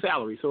biggest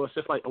salary. So it's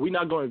just like we're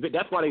not going to.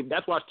 That's why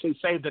she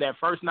saved her that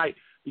first night,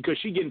 because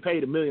she's getting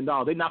paid $1 million.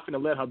 They're not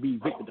going to let her be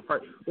evicted.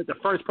 Let the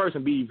first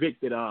person be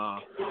evicted.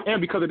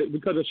 And because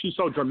she's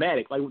so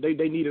dramatic, like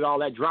they needed all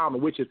that drama,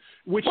 which she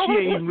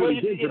ain't even really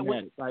been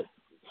dramatic. Like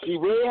she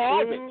really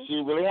hasn't. She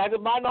really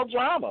hasn't bought no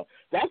drama.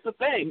 That's the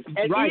thing.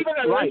 And right.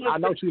 I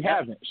know she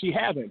haven't.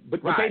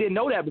 But they didn't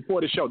know that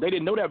before the show. That's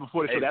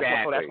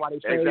why they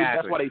saved.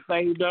 That's why they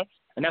saved her,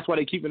 and that's why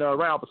they keeping her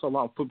around for so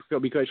long,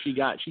 because she's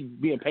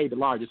being paid the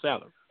largest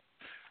salary.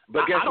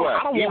 But guess what?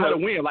 I don't want her to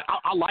win. Like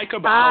I like her,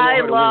 but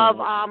I love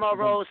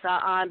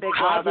Omarosa on Big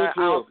Brother.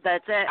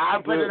 That's it.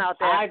 I'm putting it out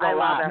there. I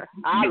love her.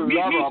 I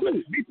love her.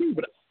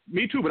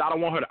 Me too. But I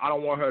don't want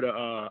her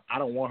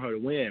to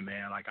win,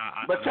 man.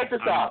 Check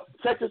this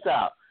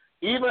out.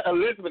 Even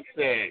Elizabeth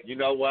said, you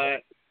know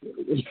what?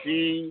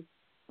 She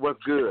was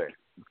good.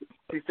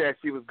 She said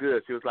she was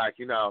good. She was like,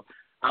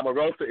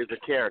 Omarosa is a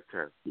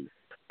character.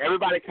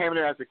 Everybody came in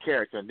there as a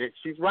character, and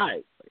she's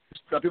right.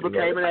 Some people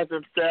came in as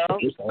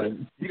themselves.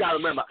 You got to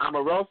remember,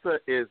 Omarosa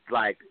is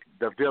like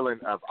the villain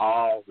of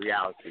all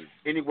reality,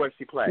 anywhere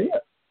she plays.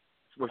 Yeah.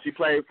 When she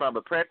plays from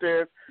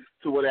Apprentice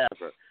to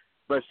whatever.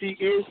 But she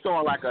is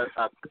showing like a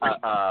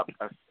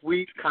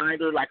sweet,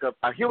 kinder, like a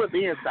human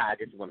being side, I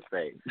guess you want to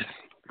say.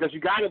 Because you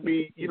got to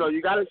be, you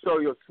got to show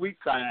your sweet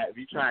side if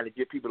you're trying to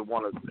get people to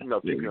want to,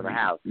 take you in the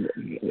house.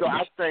 So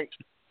I think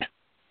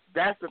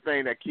that's the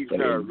thing that keeps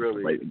her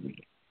really.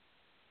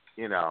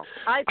 You know.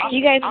 I think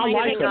you guys I might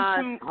like make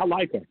her. I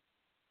like her.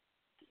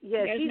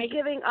 Yeah, guys she's make-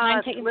 giving mind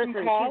us. taking some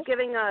Listen, calls? she's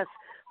giving us.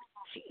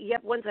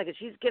 Yep, 1 second.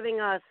 She's giving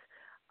us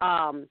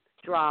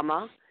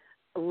drama,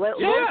 low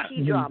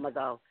key drama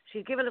though.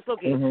 She's giving us low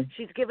key.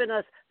 She's giving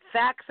us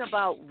facts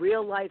about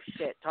real life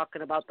shit,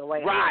 talking about the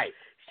White House. Right.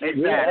 She's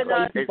Exactly. giving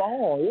us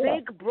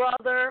Big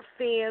Brother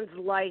fans'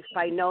 life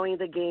by knowing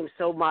the game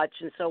so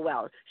much and so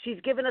well. She's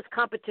given us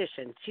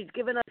competition. She's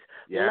given us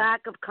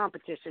lack of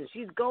competition.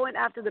 She's going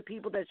after the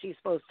people that she's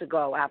supposed to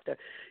go after.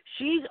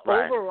 She's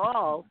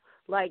overall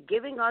like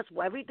giving us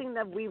everything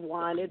that we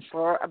wanted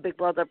for a Big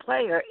Brother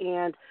player,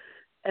 and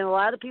a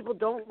lot of people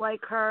don't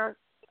like her.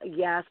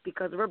 Yes,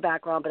 because of her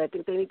background, but I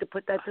think they need to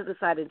put that to the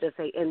side and just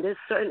say, in this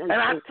certain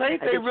instance, And I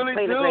think they really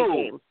she's playing a great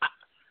game.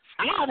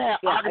 I've had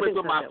arguments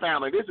with my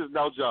family. This is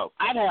no joke.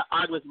 I've had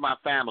arguments with my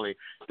family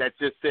that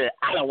just said,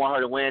 I don't want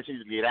her to win. She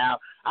needs to get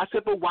out. I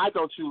said, but why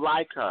don't you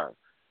like her?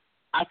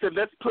 I said,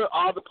 let's put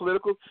all the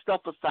political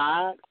stuff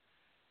aside.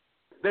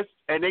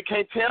 And they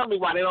can't tell me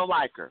why they don't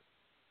like her.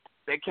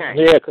 They can't.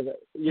 Yeah, because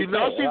you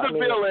know she's a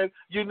villain.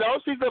 You know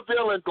she's a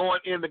villain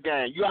going in the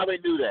game. You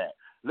already knew that.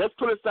 Let's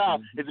put it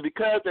aside. Is it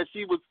because that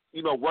she was,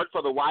 worked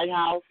for the White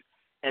House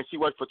and she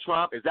worked for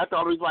Trump? Is that the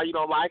only reason why you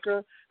don't like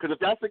her? Because if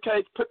that's the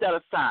case, put that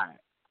aside.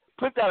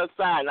 Put that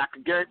aside, and I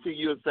can guarantee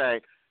you and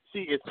say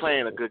she is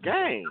playing a good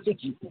game.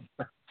 She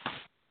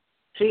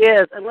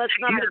is, and let's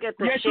not forget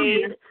the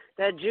shade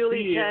that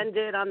Julie Chen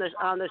did on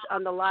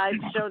the live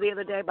show the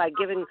other day by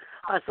giving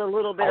us a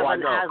little bit of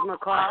an asthma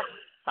cough.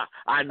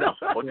 I know.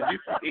 Oh, did you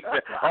see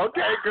that?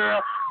 Okay,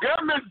 girl,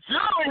 Miss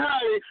Julie,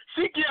 honey,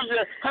 she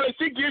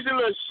gives you a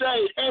little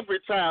shade every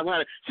time,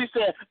 honey. She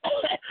said,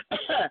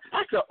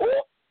 I said,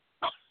 oh.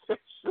 I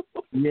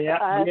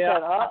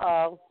said,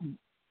 uh-oh.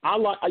 I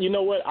like, you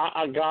know what,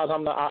 guys, I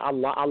love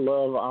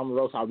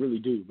Omarosa, I really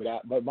do,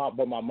 but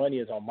my money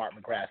is on Mark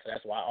McGrath. So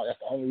that's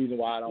the only reason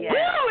why I don't.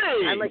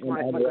 Really? I like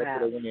Mark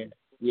McGrath.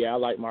 Yeah, I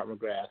like Mark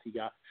McGrath.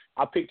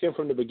 I picked him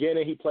from the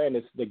beginning. He playing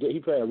a good game. He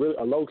played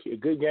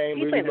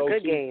a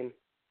good game.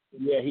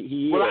 Yeah,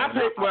 he well, is. I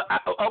picked. Well, I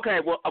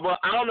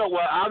don't know.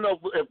 Well, I don't know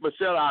if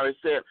Michelle already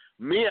said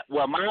me.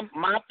 Well, my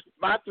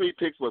 3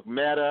 picks was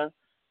Meta,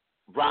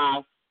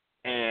 Ross,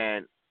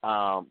 and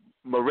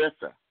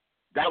Marissa.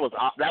 That was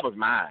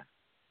mine.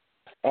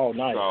 Oh,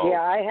 nice. So,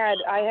 yeah, I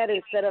had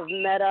instead of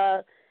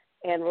Meta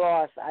and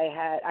Ross, I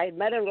had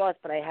Meta and Ross,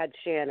 but I had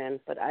Shannon.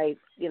 But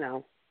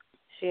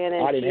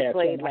Shannon, she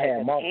played like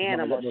an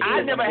animal.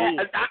 I never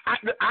had.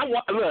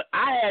 Look,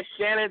 I had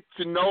Shannon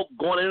to know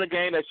going in the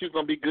game that she was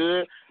gonna be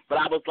good. But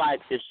I was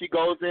like, if she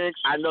goes in,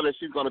 I know that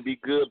she's gonna be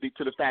good.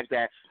 To the fact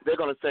that they're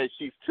gonna say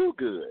she's too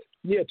good.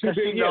 Yeah, too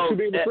big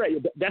to threat.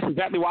 That's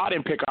exactly why I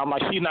didn't pick her. I'm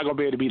like, she's not gonna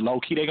be able to be low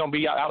key. They're gonna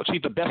be out.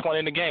 She's the best one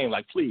in the game.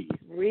 Like, please.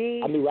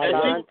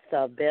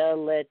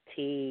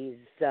 Responsibilities.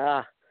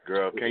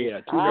 Girl,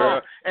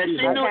 and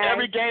she knew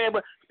every game.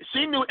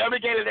 She knew every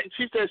game that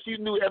she said she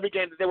knew every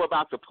game that they were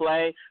about to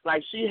play.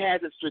 Like she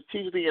had it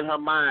strategically in her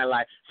mind.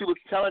 Like she was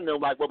telling them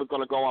like what was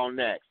going to go on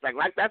next. Like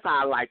that's how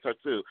I liked her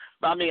too.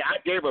 But I mean, I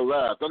gave her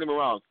love. Don't get me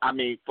wrong. I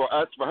mean, for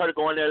her to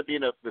go in there to be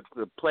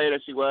the player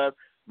that she was,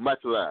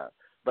 much love.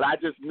 But I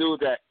just knew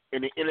that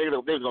in the end they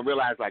was going to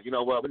realize like, you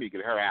know what, we need to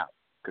get her out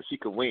because she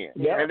could win.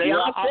 Yep. And they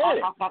all said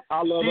it.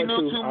 I love she her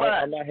knew too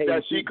much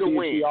that she could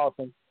win. She's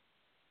awesome.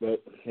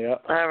 But, yeah.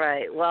 All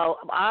right. Well,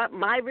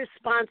 my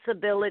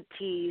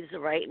responsibilities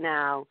right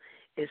now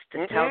is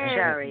to tell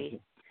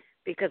Cherry,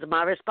 because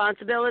my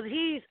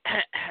responsibilities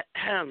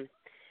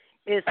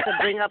is to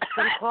bring up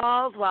some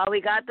calls while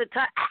we got the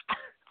time.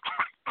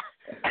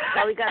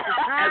 While we got the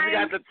time. We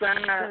got the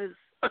time.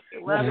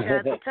 Well, we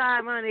got the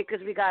time, honey,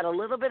 because we got a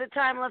little bit of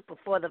time left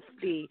before the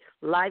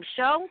live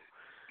show.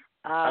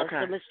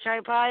 So, Miss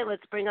Cherry Pie,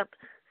 let's bring up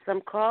some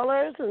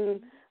callers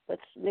and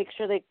let's make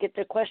sure they get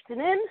their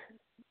question in.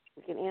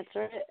 We can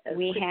answer it as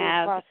quickly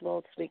as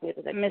possible so we can get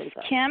the next Miss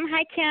info. Kim.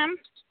 Hi, Kim.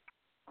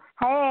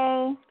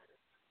 Hey.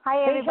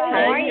 Hi, everybody.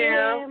 Hey, How are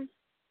you? Kim.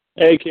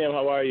 Hey, Kim,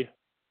 how are you?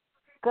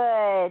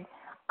 Good.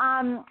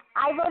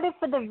 I voted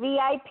for the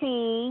VIP,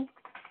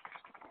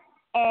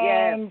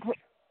 and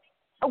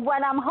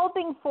what I'm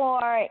hoping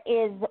for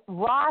is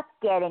Ross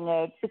getting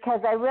it,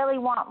 because I really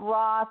want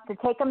Ross to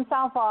take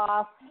himself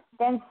off,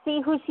 then see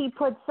who she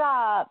puts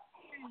up,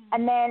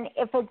 and then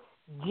if it's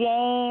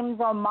James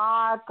or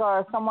Mark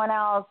or someone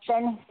else,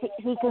 then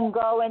he can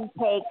go and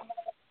take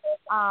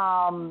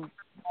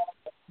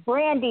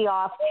Brandy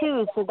off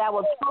too, so that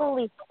would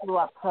totally screw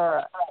up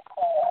her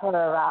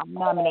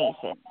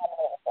nomination.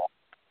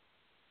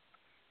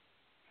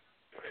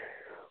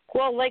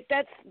 Well, like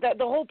that's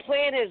the whole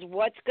plan is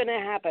what's going to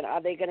happen. Are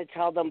they going to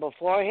tell them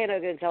beforehand or are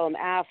they going to tell them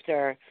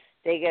after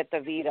they get the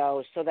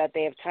veto so that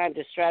they have time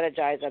to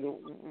strategize on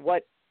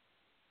what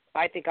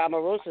I think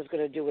Omarosa is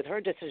going to do with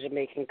her decision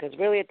making? Because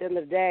really, at the end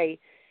of the day,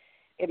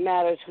 it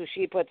matters who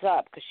she puts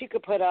up. Because she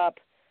could put up,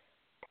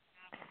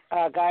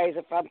 guys,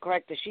 if I'm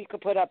correct, if she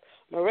could put up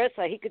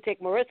Marissa, he could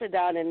take Marissa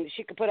down, and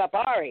she could put up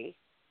Ari,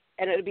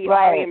 and it would be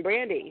Ari and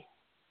Brandy.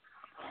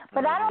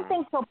 But I don't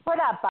think she'll put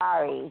up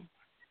Ari.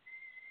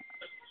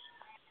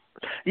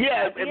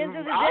 Yeah, at the end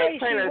of the day,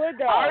 she would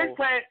though.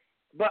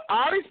 But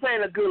Ari's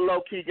playing a good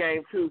low key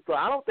game too. So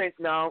I don't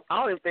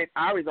even think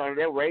Ari's on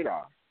their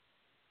radar.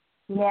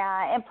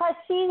 Yeah, and plus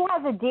she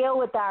has a deal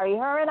with Ari.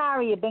 Her and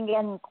Ari have been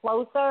getting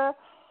closer,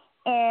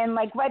 and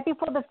like right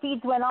before the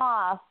feeds went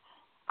off,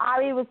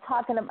 Ari was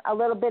talking a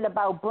little bit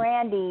about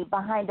Brandy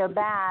behind her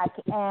back,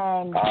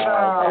 and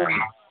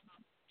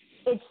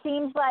it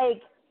seems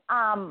like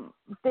Omarosa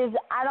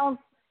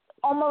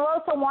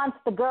wants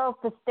the girls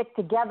to stick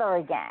together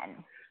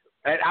again.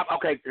 And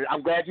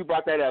I'm glad you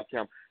brought that up,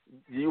 Kim.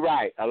 You're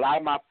right. A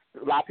lot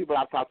of people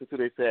I've talked to,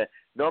 they said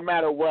no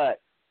matter what,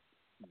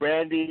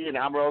 Brandy and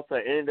Omarosa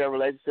in their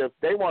relationship,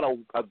 they want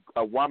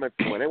a woman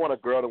to win. They want a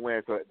girl to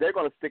win, so they're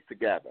going to stick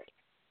together.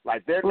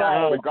 Like they're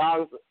not,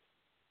 regardless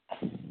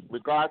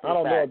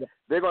of that,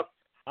 they're going.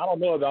 I don't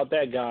know about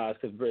that, guys,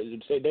 because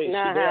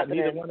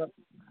neither one of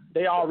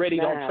they already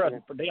don't trust.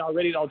 They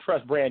already don't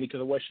trust Brandy because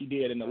of what she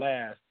did in the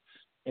last.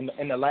 In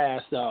the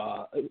last,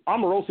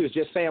 Omarosa is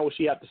just saying what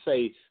she has to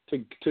say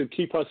to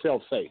keep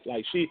herself safe.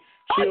 Like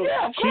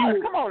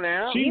come on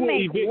now. You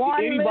make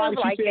one move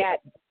like that.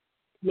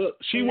 Look,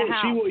 she will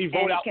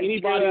vote out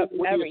anybody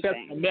with the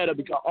exception of Meta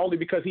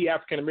because he's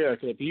African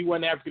American. If he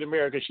wasn't African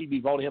American, she'd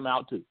be voting him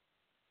out too.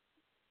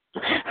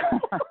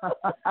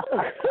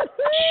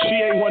 She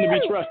ain't one to be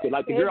trusted.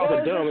 Like the girls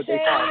are dumb if they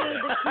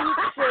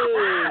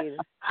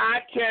I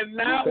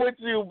cannot with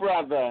you,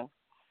 brother.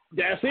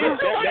 That's it.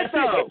 That's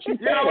it.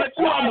 You know what?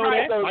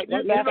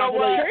 You know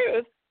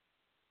what?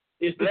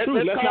 It's the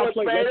truth.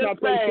 Let's not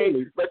play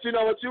silly. But you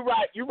know what? You're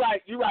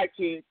right,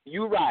 Keith.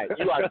 You're right.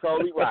 You are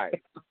totally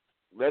right.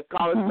 Let's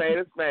call it spade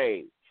a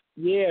spade.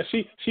 Yeah,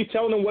 she's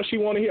telling them what she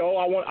want to hear. Oh,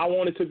 I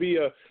want it to be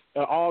a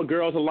all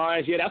girls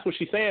alliance. Yeah, that's what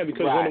she's saying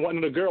because when one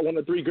of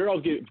the three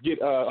girls get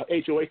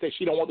HOH, that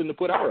she don't want them to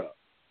put her up.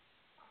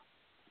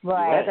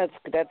 Right. Yeah,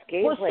 that's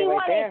gameplay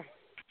right there.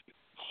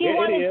 She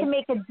wanted to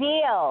make a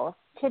deal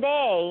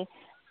today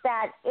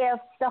that if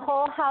the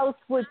whole house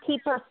would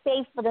keep her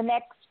safe for the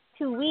next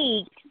 2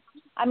 weeks,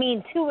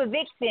 2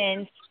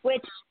 evictions,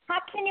 which how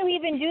can you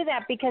even do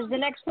that? Because the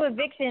next 2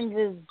 evictions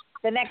is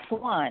the next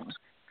one.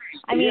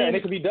 And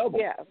it could be double.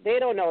 Yeah, they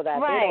don't know that.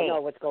 Right. They don't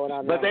know what's going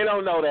on. But they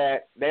don't know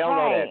that. They don't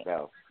know that,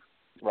 though.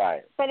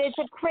 Right. But it's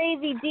a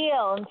crazy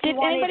deal. And did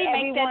anybody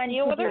make that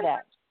deal with her?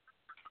 That.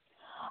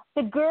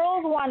 The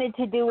girls wanted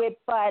to do it,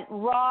 but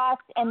Ross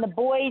and the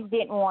boys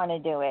didn't want to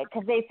do it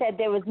because they said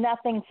there was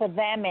nothing for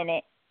them in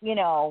it,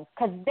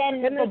 because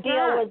then the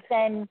deal was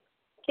then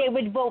they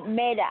would vote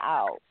Meta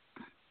out.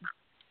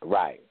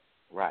 Right.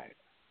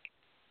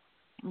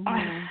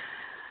 Mm-hmm.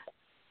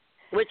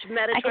 Which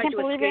Meta tried to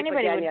escape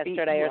again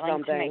yesterday or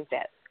something.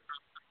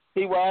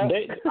 He was.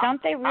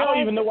 Don't they really? I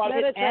don't even know why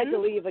Meta tried to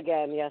leave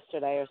again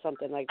yesterday or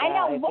something like that. I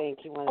know. I think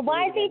he wanted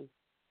why to leave.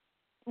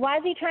 Why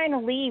is he trying to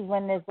leave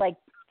when there's like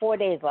 4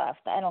 days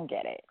left? I don't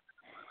get it.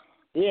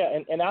 Yeah,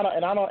 and I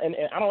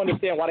don't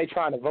understand why they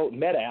trying to vote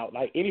Meta out.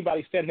 Like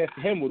anybody standing next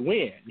to him would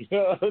win. You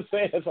know what I'm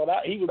saying? So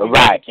that he would be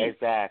right.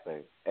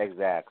 Exactly.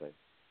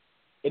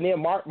 And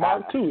then Mark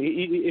too.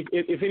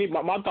 If any,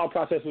 my thought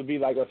process would be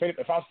like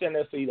if I'm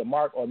standing next to either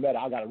Mark or Meta,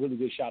 I got a really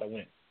good shot of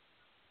winning.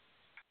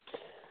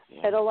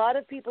 And a lot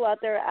of people out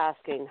there are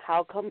asking,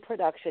 how come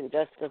production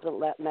just doesn't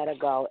let Meta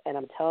go? And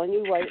I'm telling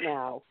you right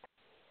now,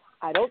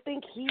 I don't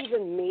think he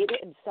even made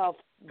it himself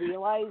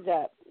realize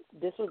that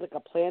this was like a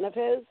plan of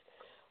his.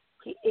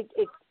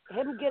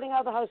 Him getting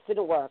out of the house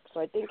didn't work, so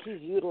I think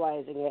he's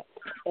utilizing it.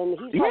 And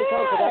he's like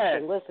telling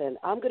production, listen,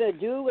 I'm going to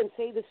do and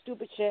say this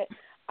stupid shit.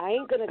 I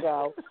ain't going to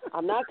go.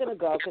 I'm not going to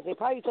go because they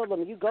probably told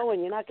him, you go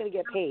and you're not going to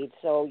get paid.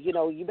 So,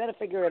 you better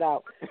figure it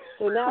out.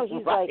 So now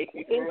he's like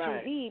in too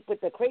deep with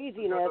the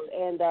craziness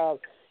and,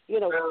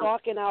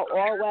 stalking out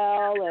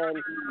Orwell and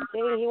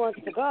saying he wants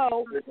to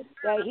go,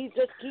 that he's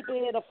just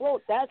keeping it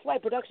afloat. That's why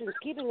production's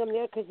keeping him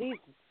there because he's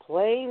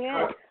playing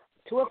it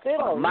to a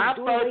fiddle. He's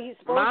doing what he's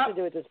supposed to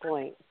do at this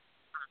point.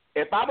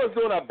 If I was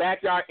doing a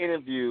backyard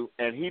interview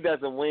and he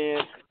doesn't win,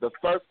 the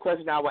first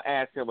question I would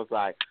ask him was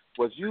like,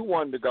 was you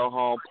wanting to go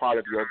home part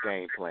of your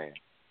game plan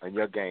and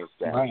your game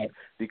strategy? Right.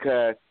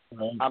 Because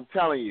I'm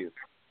telling you,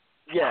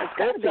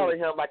 they're telling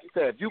him, like you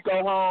said, if you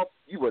go home,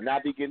 you will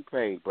not be getting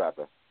paid,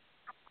 brother.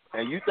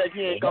 And you think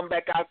he ain't coming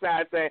back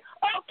outside saying,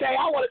 okay,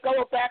 I want to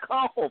go back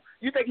home.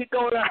 You think he's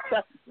going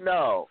outside?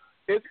 No.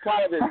 It's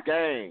part of his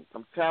game.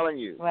 I'm telling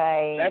you.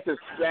 Right. That's his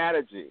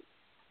strategy.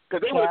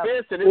 Because they would have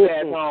been sending his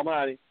ass home,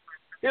 honey.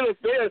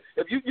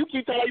 If you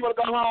keep telling you want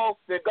to go home,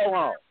 then go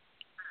home.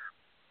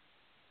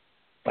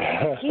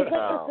 He's like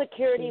the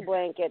security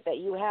blanket that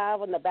you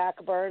have on the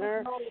back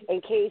burner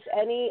in case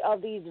any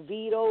of these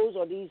vetoes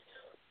or these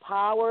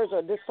powers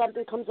or this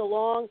something comes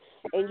along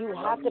and you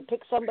have to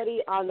pick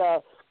somebody on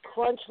the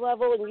crunch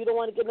level and you don't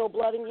want to get no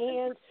blood in your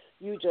hands.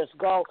 You just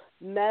go,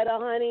 Meta,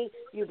 honey,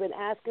 you've been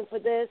asking for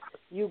this.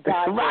 You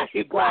got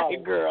this.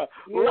 Right, girl.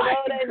 You know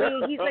what I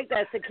mean? He's like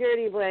that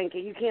security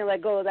blanket. You can't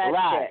let go of that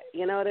shit.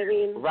 You know what I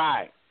mean?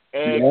 Right.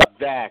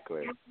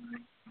 Exactly.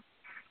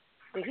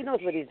 He knows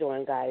what he's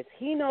doing, guys.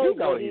 He knows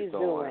what he's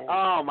doing.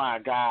 Oh my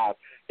God!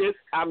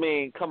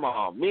 Come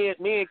on. Me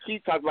and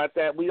Keith talked about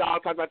that. We all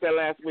talked about that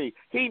last week.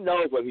 He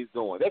knows what he's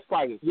doing. That's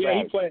probably his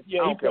strategy. He playing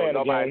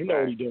the game. He knows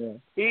what he's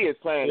doing. He is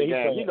playing the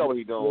game. He knows what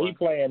he's doing. He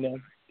playing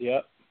them.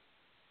 Yep.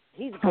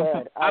 He's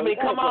good.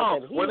 Come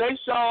on. When they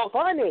show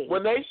funny.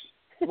 When they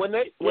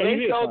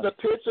showed the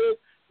pictures.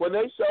 When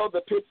they showed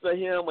the picture of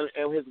him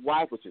and his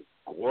wife, which is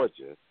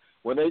gorgeous.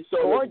 When they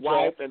showed his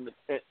wife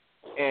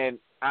and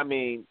I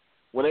mean.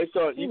 When they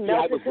saw you see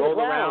how he was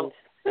rolling around,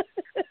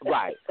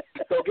 right?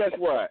 So guess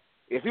what?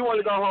 If he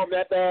wanted to go home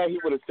that bad, he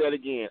would have said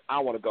again, "I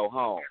want to go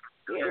home."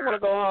 He didn't want to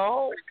go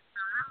home.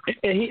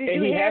 And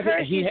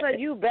She said,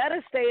 "You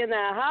better stay in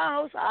that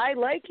house. I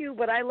like you,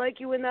 but I like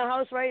you in the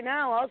house right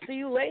now. I'll see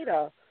you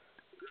later."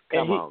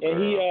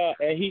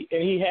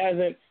 He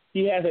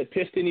hasn't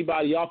pissed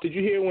anybody off. Did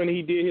you hear when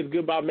he did his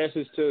goodbye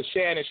message to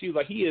Shannon? She was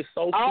like, "He is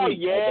so sweet." Oh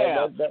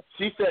yeah,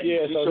 she said.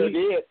 Yeah, she sure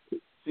did.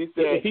 She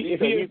said,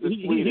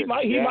 he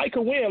might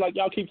could win, like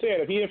y'all keep saying.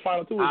 If he in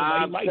final two, he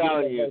might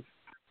telling you.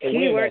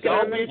 He's working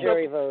on the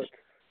jury votes.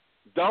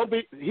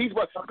 He's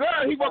working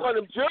on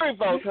them jury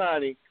votes,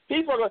 honey.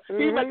 He's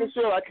making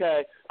sure,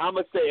 okay, I'm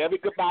going to say every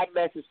goodbye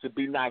message to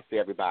be nice to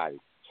everybody.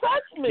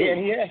 Trust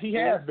me. Yeah, he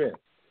has been.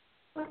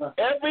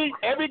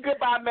 Every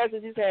goodbye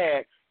message he's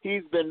had,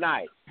 he's been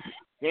nice.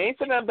 He ain't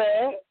said nothing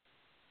bad.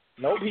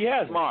 Nope, he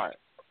hasn't. Smart.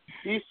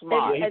 He's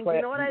smart. And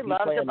you know what I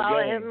loved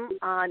about him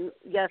on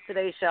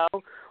yesterday's show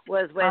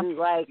was when,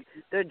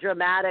 the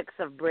dramatics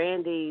of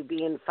Brandy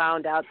being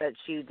found out that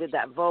she did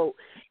that vote,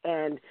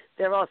 and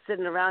they're all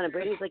sitting around, and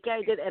Brandy's like, "Yeah,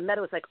 I did," and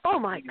Meta was like, "Oh,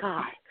 my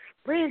God,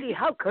 Brandy,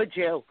 how could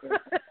you?"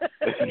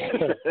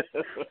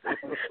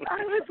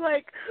 I was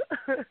like,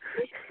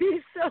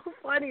 he's so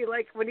funny,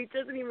 like, when he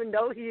doesn't even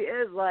know he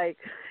is, like,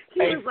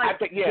 he was like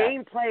the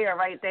game player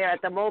right there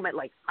at the moment,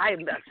 like,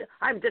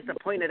 I'm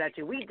disappointed at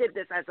you. We did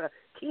this as a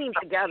team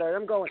together. And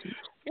I'm going,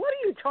 what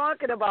are you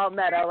talking about,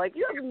 Meta? Like,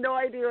 you have no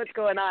idea what's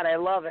going on. I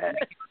love it.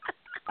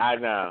 I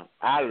know.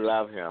 I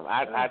love him.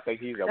 I think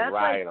he's a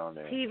riot on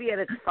there. TV at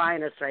its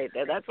finest right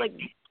there. That's like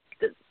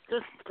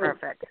just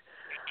perfect.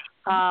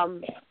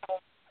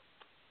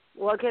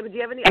 Well, okay, but do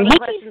you have any other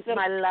questions,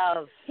 my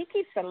love? He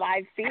keeps the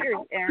live feeders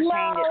entertained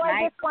at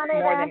night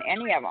more than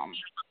any of them.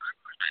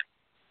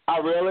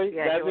 Oh, really?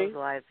 Yeah, Does he loves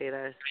live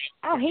feeders.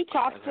 Oh, he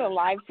talks to the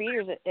live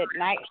feeders at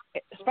night,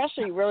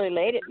 especially really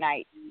late at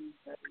night.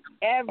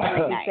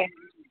 Every night.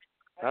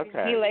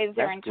 Okay. He lays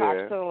there and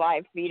talks to the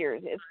live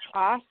feeders. It's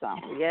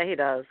awesome. Yeah, he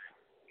does.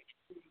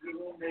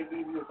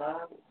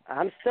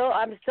 I'm still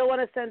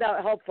want to send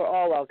out help for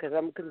Orwell because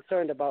I'm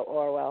concerned about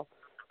Orwell.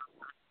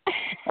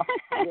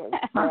 And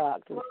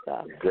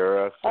stuff.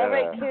 Girl, all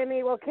right,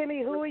 Kimmy. Well,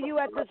 Kimmy, who are you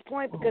at this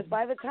point? Because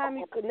by the time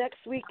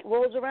next week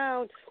rolls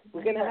around,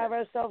 we're gonna have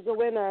ourselves a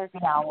winner.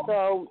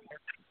 So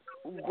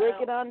break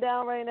it on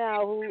down right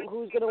now.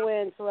 Who's gonna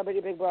win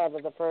Celebrity Big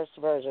Brother, the first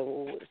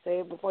version?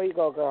 Say it before you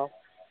go, girl.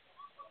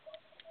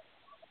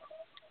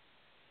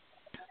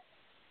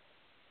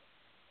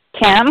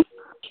 Kim?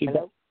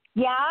 Hello?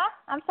 Yeah,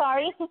 I'm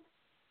sorry.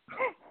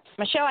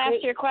 Michelle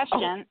asked you a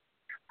question.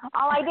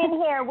 Oh, I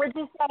didn't hear. What'd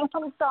you say?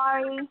 I'm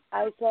sorry.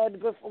 I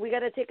said we got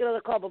to take another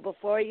call, but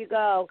before you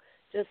go,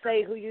 just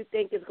say who you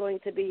think is going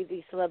to be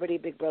the Celebrity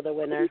Big Brother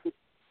winner.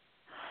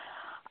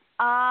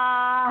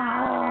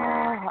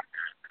 I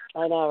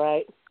know,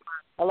 right?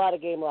 A lot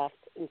of game left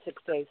in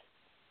 6 days.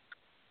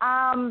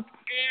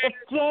 If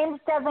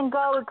James doesn't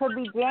go, it could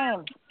be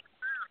James.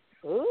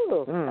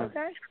 Ooh,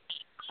 okay.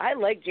 I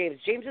like James.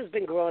 James has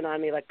been growing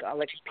on me like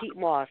Pete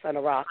Moss on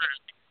a rock.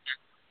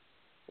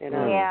 You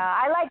know? Yeah,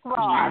 I like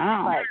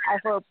Ross, but I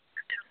hope.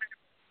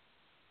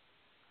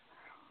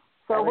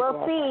 So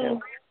we'll see.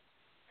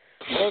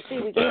 We'll see.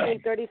 We gave him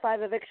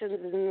 35 evictions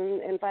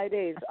in 5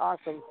 days.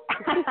 Awesome.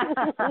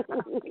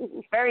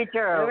 Very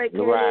true. All right,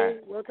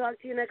 Kimmy. We'll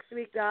talk to you next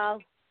week, doll.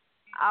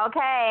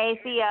 Okay.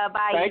 See ya.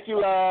 Bye. Thank you,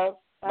 love.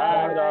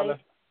 Bye, darling.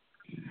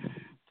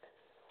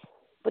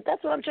 But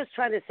that's what I'm just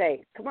trying to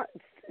say. Come on,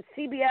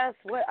 CBS,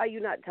 what are you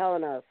not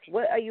telling us?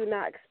 What are you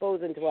not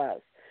exposing to us?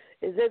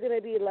 Is there going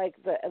to be like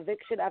the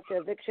eviction after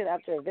eviction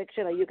after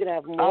eviction? Are you going to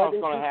have more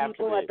than 2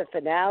 people at the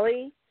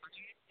finale?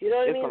 Do you know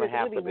what I mean? There's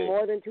going to be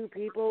more than 2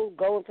 people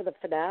going for the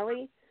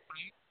finale?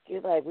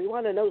 You're like, we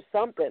want to know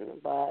something,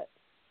 but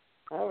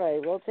all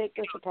right, we'll take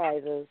the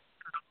surprises.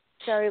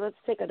 Sherry, let's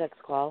take our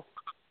next call.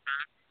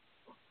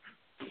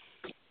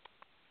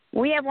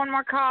 We have one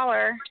more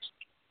caller.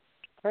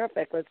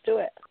 Perfect. Let's do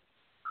it.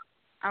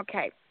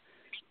 Okay.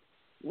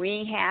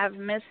 We have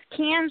Miss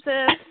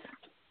Kansas.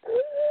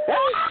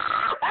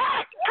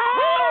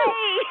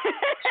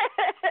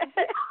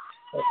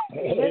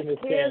 Hey, Miss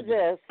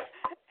Kansas.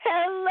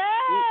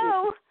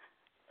 Hello.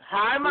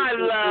 Hi, my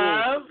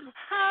love.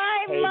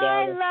 Hi, hey, my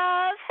darling.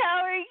 love. How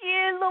are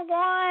you,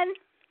 LaWon?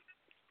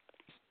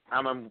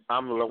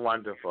 I'm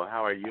wonderful.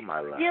 How are you, my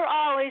love? You're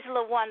always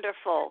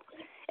wonderful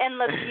and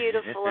look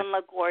beautiful and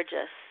look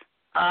gorgeous.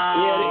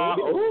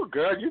 Oh,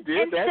 girl, you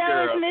did and that, so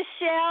girl. is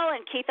Michelle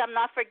and Keith. I'm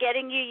not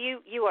forgetting you.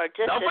 You are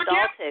just Don't a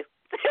doll too.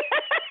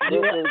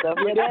 Listen, don't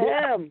forget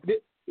him.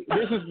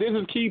 this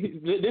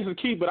is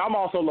Keith, but I'm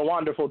also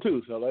LaWonderful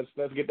too. So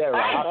let's get that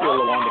right. I feel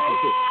LaWonderful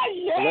too.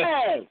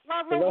 Yes.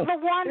 Well, the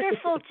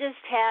wonderful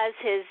just has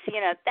his,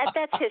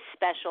 that's his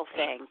special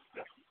thing.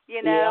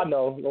 Yeah, I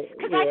know.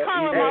 Because I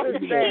call him also,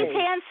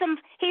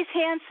 he's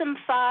handsome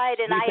fine,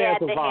 and I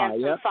add the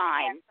handsome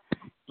fine.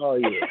 Oh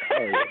yeah.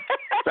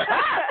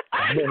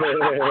 Yes,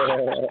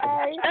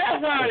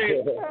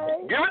 honey.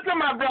 Give it to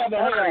my brother,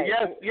 honey.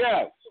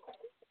 Yes.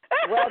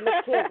 Well,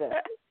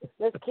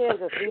 Miss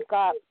Kansas, we've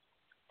got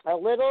a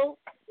little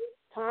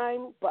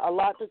time, but a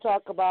lot to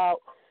talk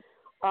about.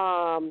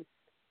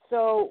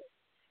 So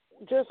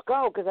just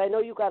go, because I know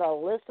you got a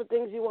list of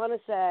things you want to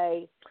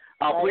say.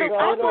 Please.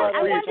 I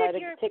try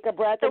to take a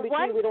breath in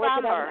between. We don't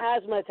want you to have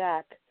an asthma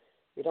attack.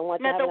 We don't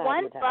want you to have an asthma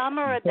attack. The one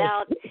bummer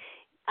about,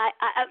 I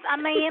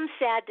am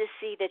sad to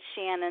see that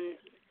Shannon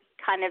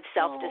kind of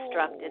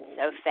self-destructed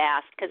so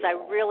fast, because I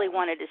really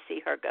wanted to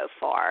see her go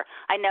far.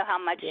 I know how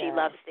much she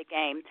loves the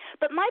game.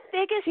 But my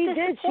biggest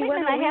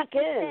disappointment, I have to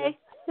say,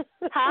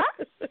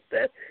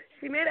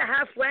 she made it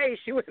halfway.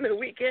 She went a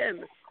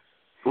weekend.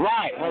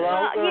 Right.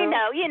 Hello.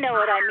 You know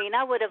what I mean.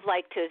 I would have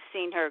liked to have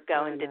seen her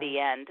go into the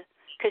end,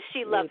 because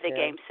she loved the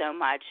game so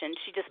much, and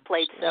she just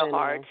played so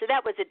hard. So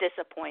that was a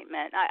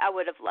disappointment. I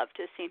would have loved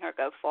to have seen her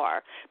go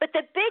far. But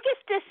the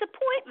biggest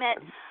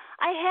disappointment,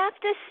 I have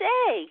to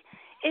say,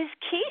 is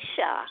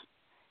Keisha.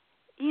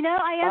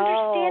 I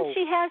understand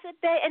she has a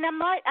baby, and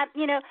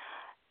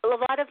a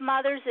lot of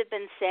mothers have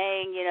been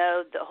saying,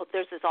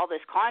 there's all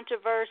this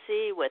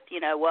controversy with,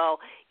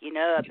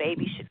 a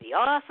baby should be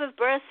off of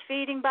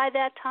breastfeeding by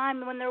that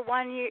time when they're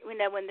 1 year,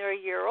 when they're a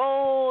year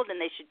old,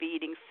 and they should be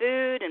eating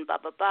food and blah,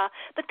 blah, blah.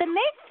 But the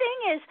main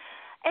thing is,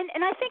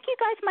 and I think you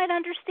guys might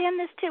understand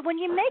this too, when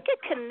you make a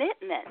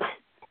commitment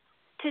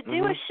to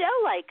do a show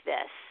like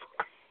this,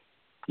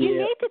 you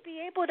need to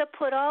be able to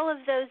put all of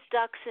those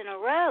ducks in a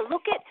row.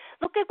 Look at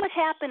what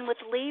happened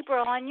with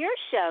Libra on your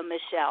show,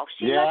 Michelle.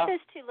 She left those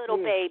two little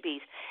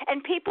babies.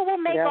 And people will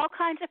make all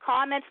kinds of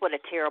comments, what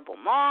a terrible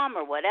mom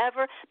or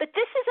whatever. But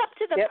this is up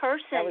to the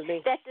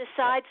person that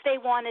decides they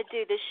want to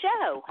do the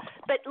show.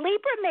 But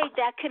Libra made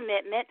that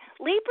commitment.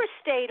 Libra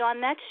stayed on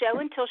that show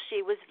until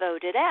she was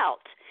voted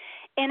out.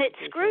 And it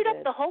screwed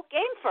up the whole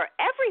game for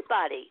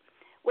everybody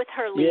with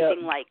her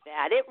leaving like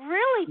that. It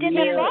really did.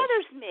 It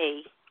bothers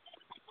me.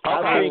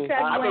 Okay.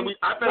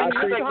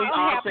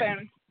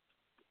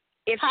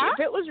 If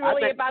it was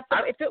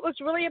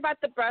really about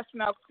the breast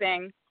milk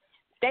thing,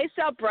 they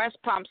sell breast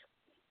pumps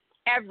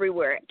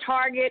everywhere. At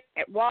Target,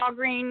 at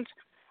Walgreens,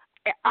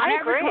 on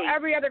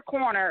every other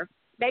corner.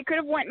 They could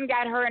have went and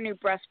got her a new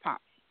breast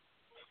pump.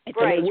 She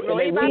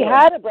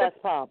had a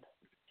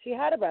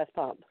breast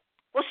pump.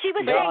 Well, she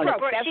was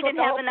saying she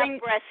didn't have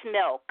enough breast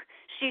milk.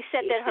 She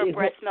said that her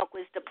breast milk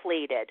was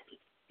depleted.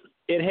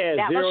 It has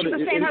zero. She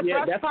was saying her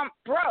breast pump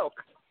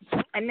broke.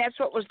 And that's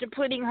what was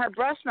depleting her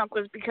breast milk,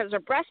 was because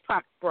her breast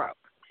pump broke.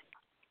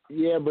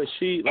 Yeah, but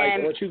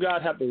what you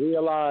guys have to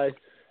realize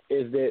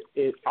is that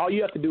all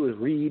you have to do is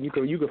read. You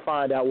can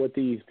find out what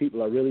these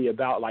people are really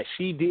about. Like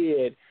she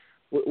did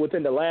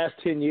within the last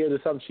 10 years or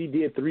something. She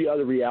did 3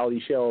 other reality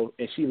shows,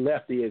 and she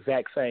left the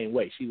exact same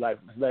way. She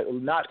not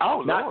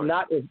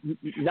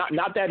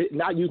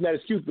using that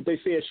excuse, but they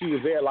said she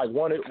was there like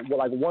one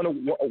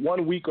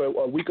week or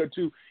a week or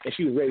two, and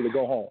she was ready to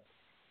go home.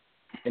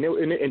 And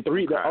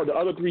the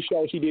other 3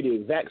 shows, she did the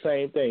exact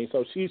same thing.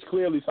 So she's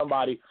clearly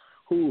somebody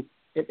who,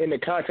 in the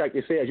contract,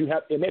 it says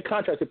in their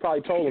contract, it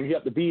probably told them you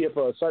have to be here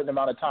for a certain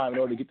amount of time in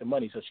order to get the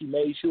money. So she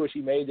made sure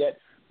she made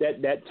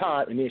that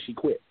time, and then she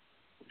quit.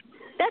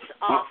 That's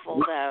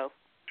awful, though.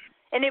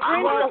 And it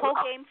ruins the whole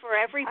game for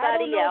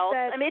everybody else.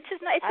 I mean,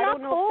 it's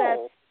not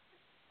cool.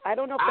 I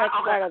don't know if that's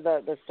part of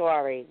the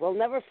story. We'll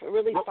never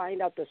really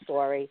find out the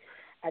story.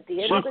 At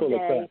the end of the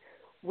day,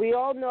 we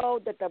all know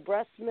that the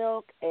breast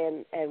milk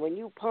and when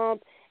you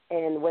pump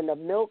and when the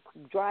milk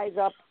dries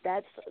up,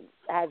 that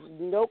has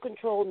no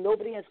control.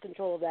 Nobody has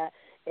control of that.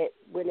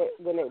 When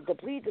it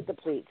depletes, it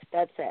depletes.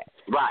 That's it.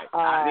 Right.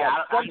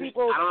 Some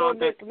people still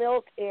make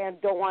milk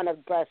and don't want to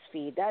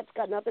breastfeed. That's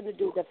got nothing to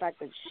do with the fact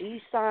that she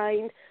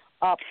signed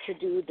up to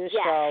do this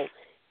show,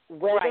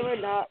 whether or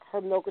not her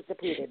milk is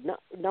depleted.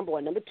 Number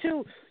one. Number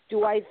two,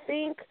 do I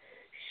think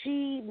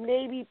she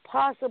maybe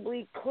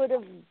possibly could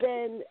have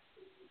been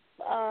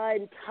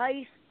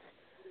enticed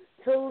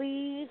to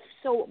leave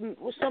so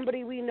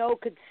somebody we know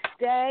could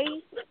stay?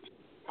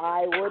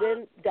 I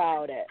wouldn't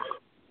doubt it.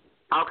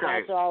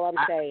 Okay. That's all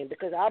I'm saying,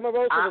 because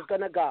Omarosa was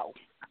going to go.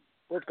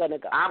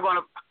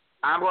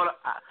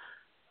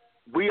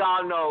 We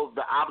all know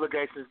the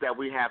obligations that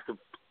we have to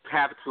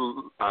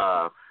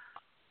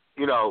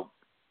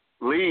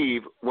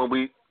leave when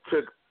we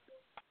took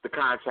the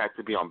contract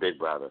to be on Big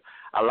Brother.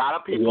 A lot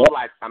of people,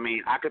 I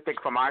could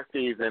think from our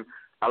season,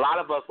 a lot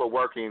of us were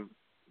working.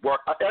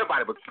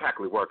 Everybody was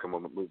practically working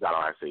when we got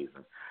on our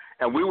season.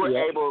 And we were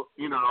able,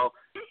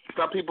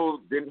 some people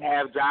didn't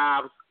have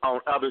jobs on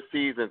other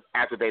seasons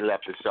after they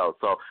left the show.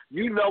 So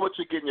you know what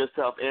you're getting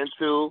yourself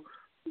into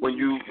when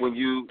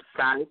you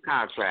sign a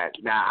contract.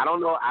 Now, I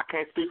don't know. I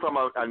can't speak from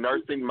a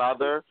nursing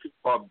mother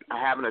or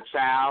having a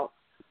child,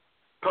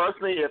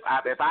 personally, if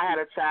I had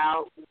a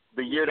child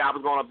the year that I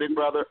was going on Big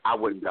Brother, I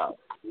wouldn't go.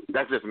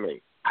 That's just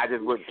me. I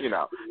just wouldn't,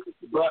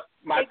 But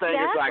my thing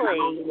is like,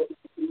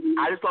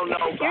 I just don't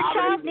know. If your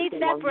child needs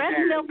that breast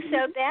milk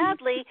so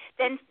badly,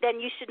 then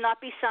you should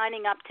not be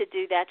signing up to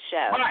do that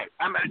show. Right.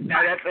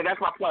 That's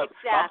my point.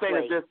 Exactly. I'm saying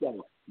is this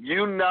thing.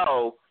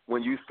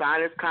 When you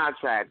sign this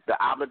contract,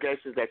 the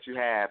obligations that you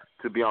have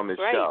to be on this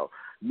show.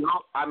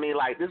 No, I mean,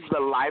 like, this is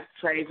a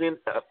life-changing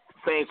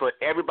thing for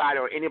everybody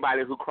or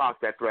anybody who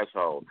crossed that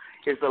threshold.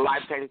 It's a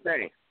life-changing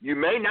thing. You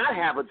may not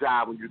have a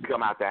job when you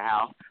come out the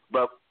house,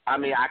 but, I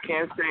mean, I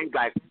can say,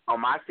 like, on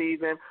my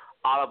season,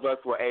 all of us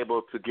were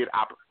able to get,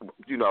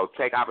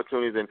 take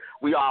opportunities, and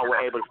we all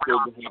were able to still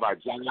have our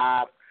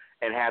jobs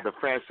and have the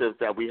friendships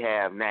that we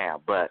have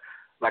now. But,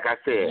 like I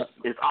said,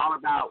 it's all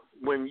about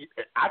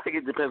I think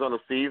it depends on the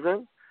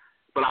season,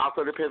 but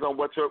also depends on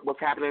what's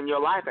happening in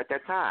your life at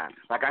that time.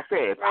 Like I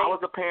said, if I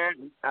was a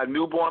parent, a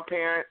newborn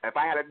parent, if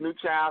I had a new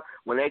child,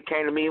 when they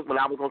came to me when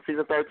I was on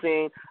season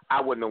 13, I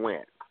wouldn't have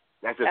went.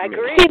 That's just me.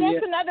 See,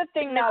 that's another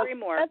thing, though.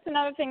 That's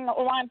another thing,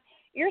 LaWon.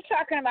 You're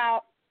talking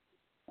about,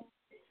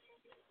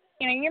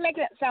 you're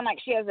making it sound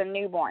like she has a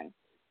newborn.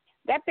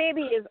 That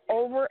baby is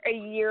over a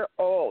year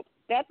old.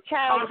 That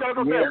child isn't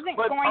going to...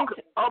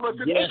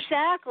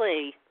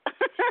 Exactly.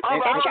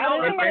 That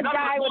child isn't going to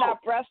die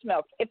without breast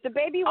milk. If the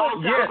baby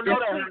was 6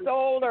 weeks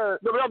old or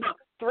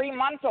 3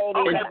 months old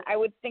even, I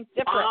would think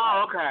differently.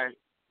 Oh, okay.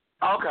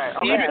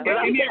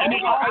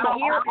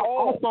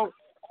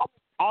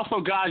 Also,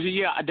 guys,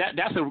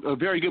 that's a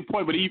very good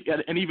point, but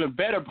an even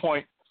better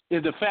point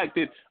is the fact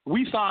that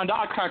we signed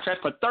our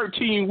contract for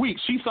 13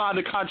 weeks. She signed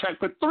the contract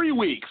for 3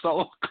 weeks.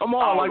 So, come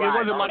on. It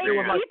wasn't like it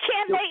was like...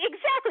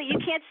 You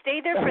can't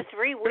stay there for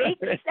 3 weeks.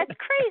 That's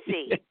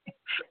crazy.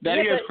 That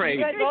is crazy.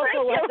 You guys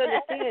also have to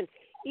understand,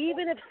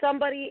 even if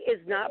somebody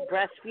is not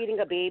breastfeeding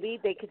a baby,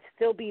 they could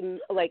still be,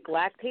 like,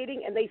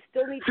 lactating, and they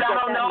still need to get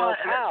that milk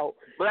out.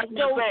 But so I'm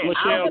going to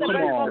breast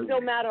milk no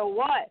matter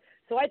what.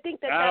 So I think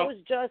that was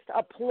just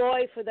a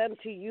ploy for them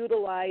to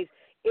utilize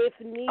if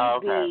need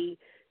be.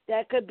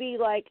 That could be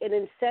like an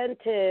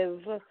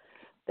incentive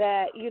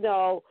that, you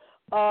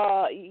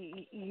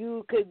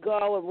could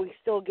go and we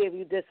still give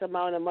you this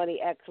amount of money,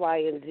 X, Y,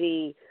 and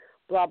Z,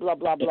 blah, blah,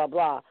 blah, blah,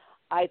 blah.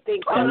 I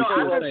think that's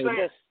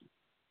just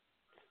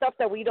stuff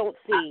that we don't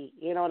see.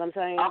 You know what I'm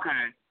saying?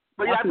 Okay.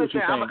 But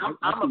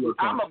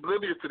I'm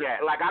oblivious to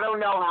that. Like, I don't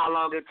know how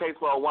long it takes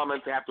for a woman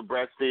to have to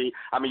breastfeed.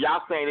 I mean,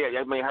 y'all saying it.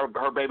 I mean, her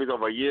baby's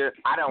over a year.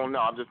 I don't know.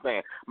 I'm just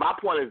saying. My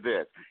point is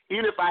this.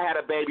 Even if I had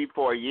a baby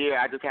for a year,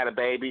 I just had a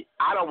baby,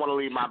 I don't want to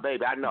leave my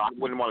baby. I know I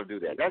wouldn't want to do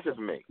that. That's just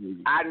me.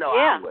 I know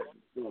I would.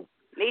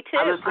 Me too.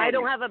 I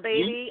don't have a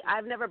baby.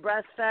 I've never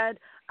breastfed.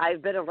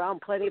 I've been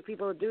around plenty of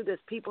people who do. There's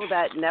people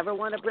that never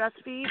want to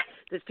breastfeed.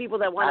 There's people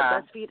that want to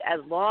breastfeed as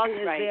long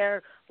as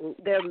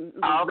they're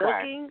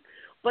milking.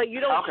 But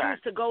you don't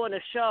choose to go on a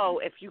show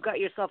if you got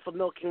yourself a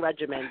milking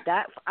regimen.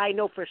 That I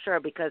know for sure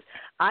because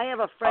I have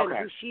a friend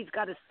who she's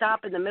got to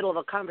stop in the middle of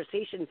a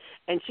conversation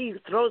and she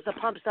throws the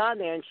pumps on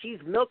there and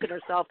she's milking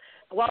herself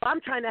while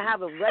I'm trying to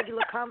have a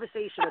regular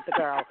conversation with the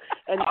girl.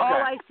 And all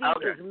I see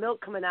is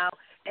milk coming out.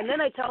 And then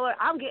I tell her,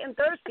 I'm getting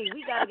thirsty.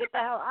 We got to get the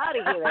hell out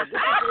of here. This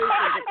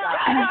situation just got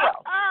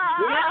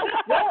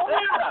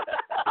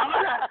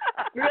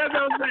You know what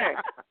I'm saying?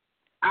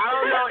 I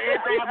don't know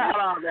anything about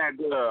all that,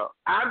 girl.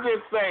 I'm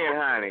just saying,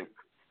 honey.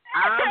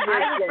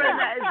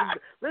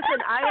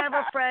 Listen, I have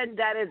a friend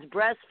that is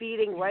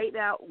breastfeeding right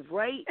now.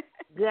 Right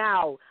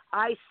now.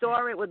 I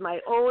saw it with my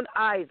own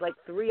eyes like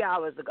 3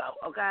 hours ago,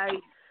 okay?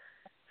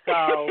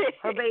 So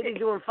her baby's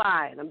doing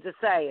fine. I'm just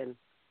saying.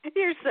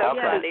 You're so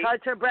funny.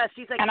 Touch her breast.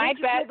 She's like, and I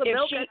bet feel the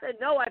milk? I said,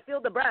 no, I feel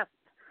the breast.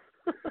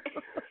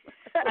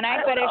 And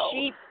I bet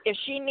if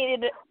she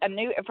needed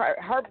if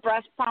her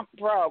breast pump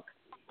broke,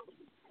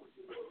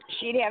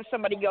 she'd have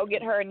somebody go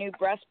get her a new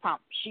breast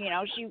pump. She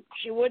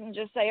wouldn't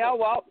just say, oh,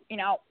 well,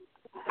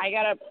 I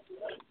got to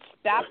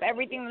stop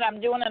everything that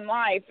I'm doing in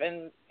life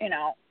and,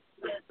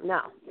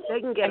 No,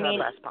 they can get her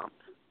breast pump.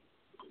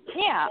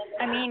 Yeah,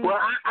 I mean. Well,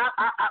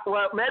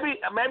 maybe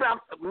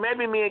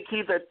me and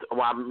Keith.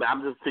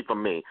 I'm just speaking for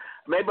me.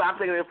 Maybe I'm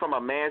thinking it from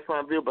a man's point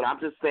of view, but I'm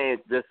just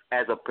saying, just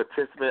as a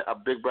participant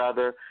of Big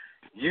Brother,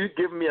 you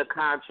give me a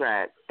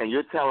contract and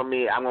you're telling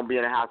me I'm going to be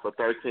in the house for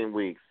 13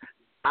 weeks.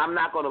 I'm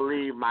not going to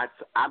leave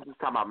I'm just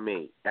talking about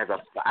me as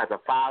a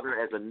father,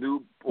 as a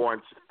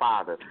newborn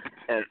father,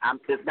 and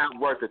it's not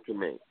worth it to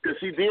me. Because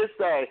she did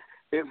say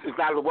it's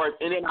not worth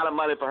any amount of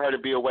money for her to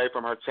be away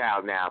from her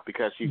child now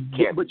because she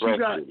can't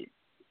breastfeed.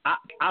 I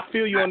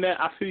feel you on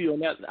that. I feel you on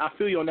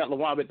that,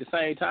 LaWon. But at the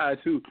same time,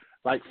 too,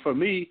 like for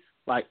me,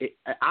 like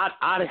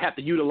I'd have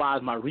to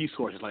utilize my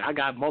resources. Like I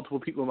got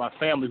multiple people in my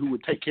family who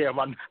would take care of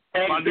my newborn.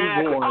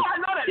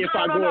 If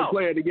I go and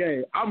play the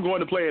game, I'm going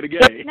to play the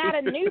game. It's not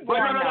a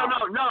newborn.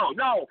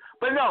 No.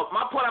 But no,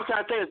 my point I'm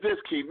trying to say is this,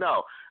 Keith.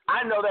 No,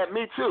 I know that.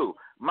 Me too.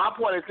 My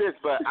point is this,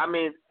 but I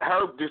mean,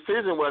 her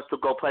decision was to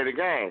go play the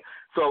game.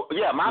 So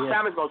yeah, my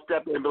family's gonna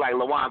step in and be like,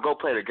 LaWon, go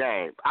play the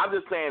game. I'm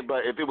just saying,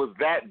 but if it was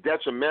that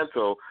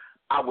detrimental,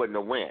 I wouldn't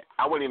have went.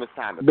 I wouldn't even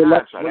sign the But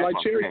contract. like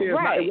Cherry said,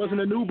 Right. it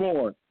wasn't a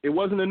newborn. It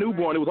wasn't a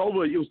newborn. It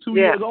was 2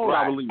 years old,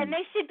 right. I believe. And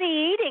they should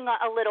be eating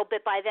a little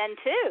bit by then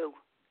too.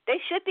 They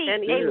should be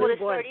And able to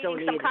start newborns don't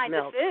eating some need kind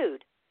milk. of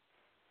food.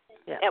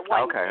 Yeah. At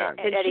one, Okay.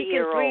 And at she a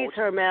year can freeze old.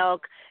 her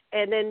milk,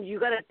 and then you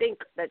got to think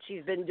that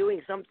she's been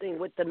doing something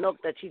with the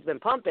milk that she's been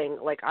pumping.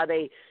 Like, are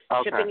they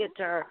shipping it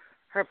to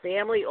her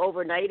family,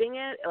 overnighting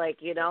it? Like,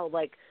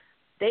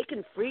 they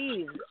can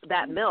freeze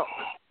that milk.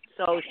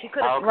 So she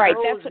could have Right,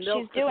 froze that's what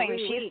milk she's doing. for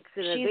 3 weeks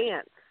in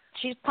advance.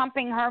 She's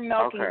pumping her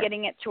milk and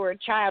getting it to her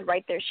child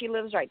right there. She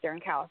lives right there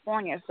in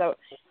California, so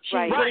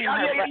she's getting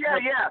her.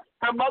 Yeah.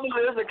 Her mother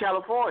lives in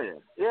California.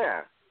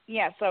 Yeah.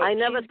 Yeah, so I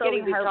never she's thought we'd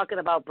getting be her. talking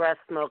about breast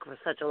milk for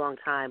such a long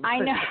time. I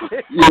know.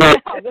 Yeah.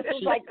 This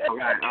is like a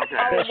Okay.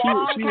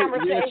 long She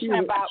conversation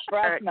was- about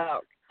breast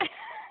milk.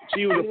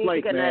 She was We a need to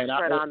flake, get an man.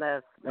 expert on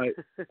this.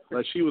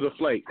 Like she was a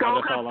flake. So,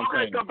 That's all I'm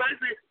saying. So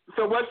basically,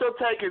 so what's your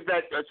take is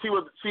that she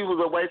was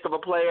a waste of a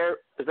player?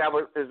 Is that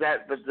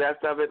the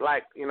gist of it?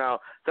 Like,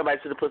 somebody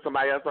should have put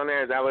somebody else on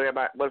there? Is that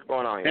what's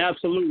going on here?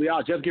 Absolutely. I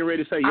was just getting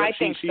ready to say, yeah, I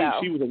think so.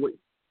 She was a.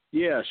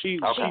 Yeah, she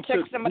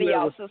took somebody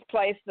else's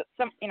place. That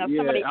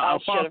somebody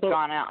else should have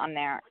gone out on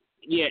there.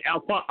 Yeah,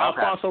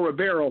 Alfonso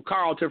Ribeiro,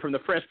 Carlton from the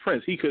Fresh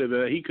Prince. He could have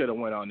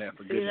went on there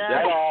for goodness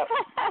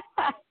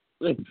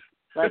sake.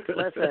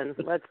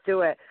 Let's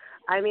do it.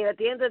 I mean, at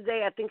the end of the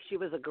day, I think she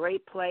was a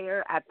great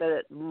player. At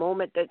the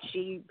moment that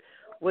she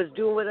was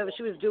doing whatever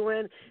she was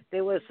doing,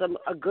 there was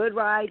a good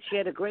ride. She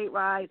had a great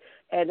ride,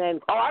 and then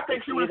I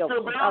think she was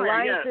still better.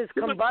 Alliances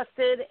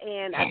combusted,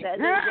 and at the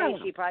end of the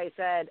day, she probably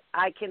said,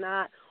 "I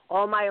cannot.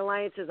 All my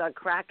alliances are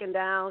cracking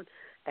down,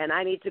 and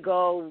I need to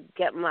go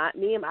get I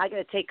got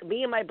to take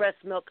me and my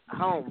breast milk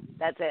home.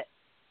 That's it.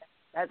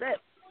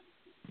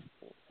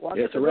 Walk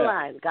into the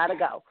line. Gotta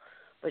go."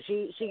 But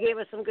she gave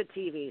us some good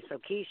TV. So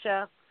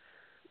Keisha,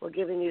 we're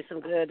giving you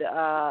some good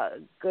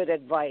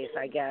advice,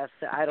 I guess.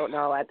 I don't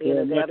know. At the end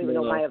of the day, I don't even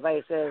know what my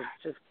advice is.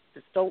 Just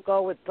don't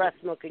go with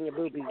breast milk in your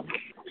boobies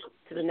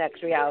to the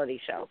next reality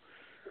show.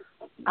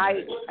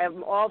 I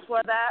am all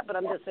for that, but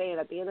I'm just saying,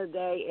 at the end of the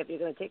day, if you're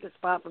going to take a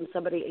spot from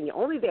somebody and you're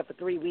only there for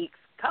 3 weeks,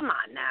 come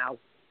on now.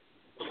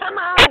 Come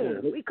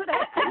on. We could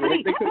have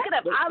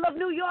I Love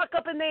New York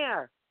up in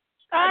there.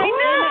 I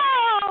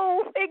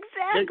know.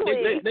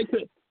 Exactly. They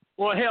could.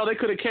 Well, hell, they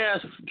could have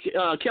cast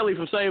Kelly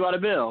from Saved by the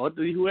Bell.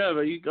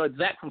 Whoever.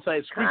 Zach from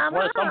Saved Street.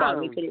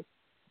 Somebody.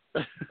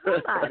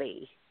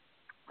 Somebody.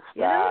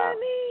 You know what I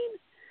mean?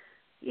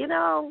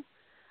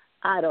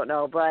 I don't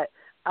know, but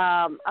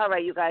all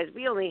right, you guys,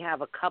 we only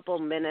have a couple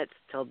minutes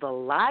till the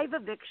live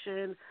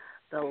eviction,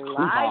 the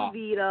live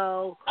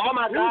veto. Oh,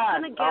 my God. Who's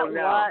going to get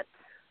what?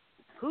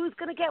 Who's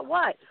going to get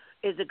what?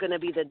 Is it going to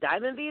be the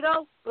diamond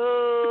veto?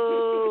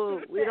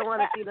 Boo. We don't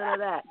want to see none of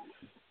that.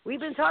 We've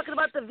been talking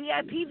about the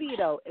VIP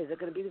veto. Is it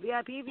going to be the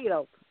VIP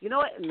veto? You know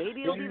what?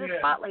 Maybe it'll be the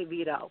spotlight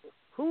veto.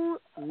 Who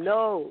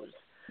knows?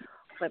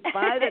 But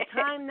by the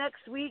time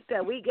next week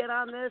that we get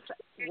on this,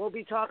 we'll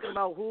be talking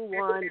about who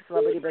won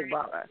Celebrity Big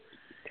Brother.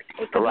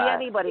 It could be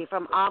anybody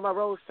from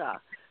Omarosa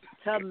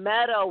to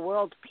Meta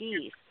World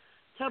Peace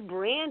to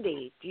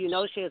Brandy. Do you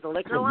know she has a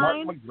liquor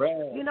line? We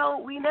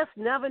just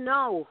never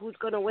know who's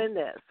going to win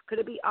this. Could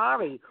it be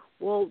Ari?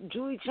 Well,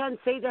 Julie Chen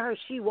said to her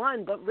she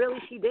won, but really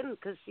she didn't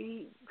because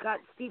she got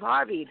Steve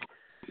Harvey'd. Is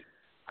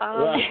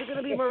it going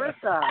to be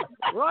Marissa?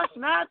 Ross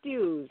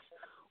Matthews?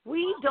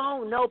 We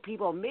don't know,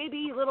 people.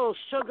 Maybe little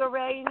Sugar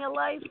Ray in your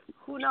life?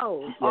 Who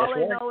knows? All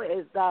I know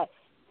is that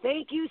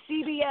thank you,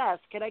 CBS.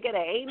 Can I get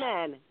an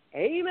amen?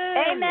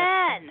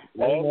 Amen.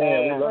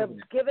 For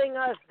giving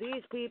us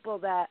these people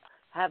that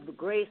have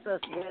graced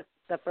us with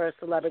the first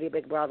Celebrity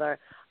Big Brother.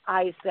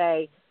 I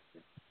say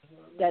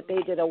that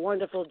they did a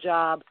wonderful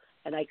job,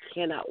 and I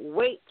cannot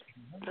wait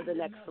for the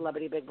next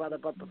Celebrity Big Brother.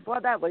 But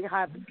before that, we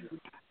have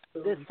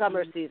this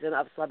summer season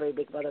of Celebrity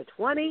Big Brother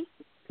 20.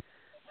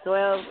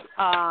 So,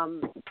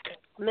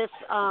 Miss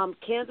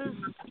Kansas,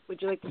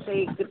 would you like to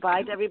say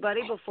goodbye to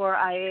everybody before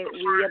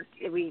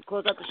we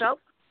close out the show?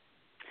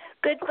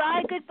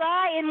 Goodbye,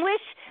 and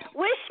wish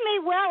me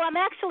well. I'm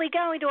actually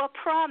going to a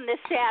prom this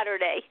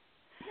Saturday.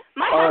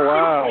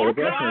 You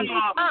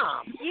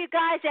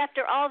guys,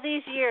 after all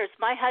these years,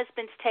 my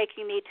husband's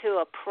taking me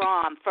to a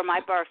prom for my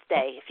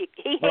birthday. He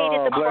hated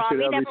the prom.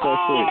 He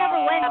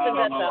never went to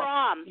the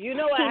prom. You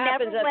know what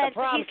happens at the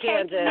prom,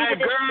 Kansas.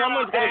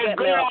 Someone's going to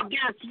get milk.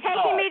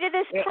 Taking me to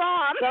this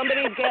prom.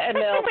 Somebody's getting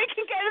milk. We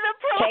can go to the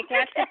prom. Take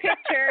out the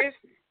pictures.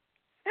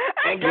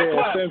 And guess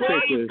what?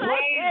 Please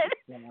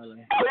send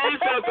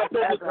some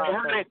pictures,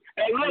 honey.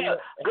 Hey, look,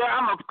 girl,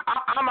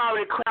 I'm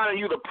already crowning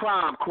you the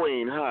prom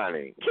queen,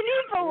 honey. Can you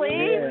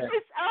believe?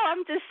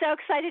 I'm just so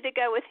excited to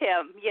go with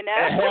him.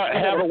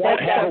 Have a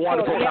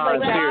wonderful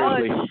time.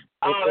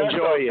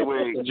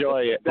 Seriously,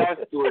 enjoy it. That's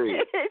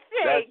sweet.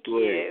 Thank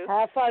you.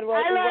 Have fun.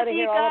 We're going to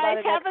hear all about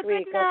it next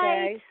week.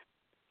 Okay.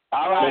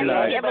 All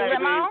right. You have a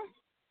limo?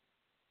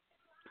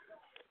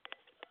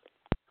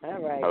 All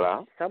right.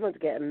 Hello? Someone's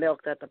getting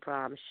milked at the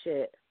prom.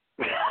 Shit.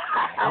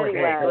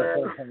 Anyway.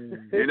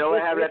 You know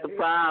what happened at the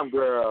prom,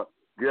 girl?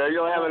 Girl, you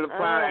don't have the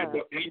prime,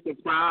 the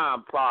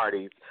prime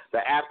parties, the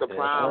after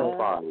prime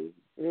parties.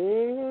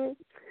 Mm-hmm.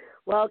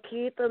 Well,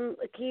 Keith and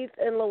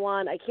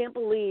LaWon, I can't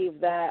believe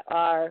that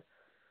our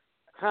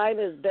time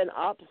has been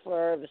up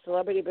for the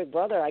Celebrity Big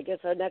Brother. I guess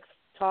our next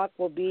talk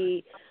will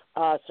be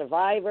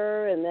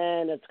Survivor, and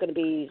then it's going to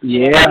be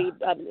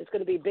it's going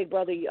to be Big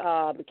Brother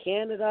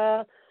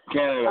Canada.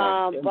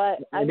 But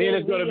I mean,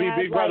 it's going to be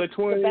Big Brother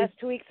 20. The best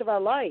 2 weeks of our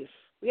life.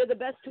 We have the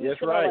best 2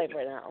 weeks of our life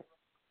right now.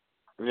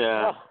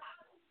 Yeah. Oh.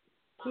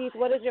 Keith,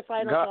 what is your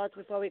final thoughts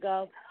before we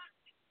go?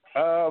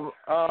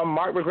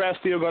 Mark McGrath's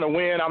still going to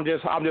win. I'm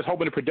just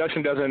hoping the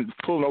production doesn't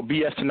pull no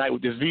BS tonight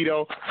with this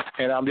veto,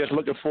 and I'm just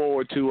looking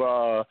forward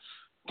to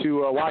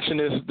watching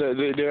this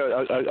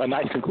a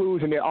nice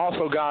conclusion. And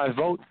also, guys,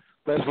 vote.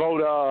 Let's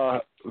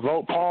vote.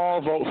 Vote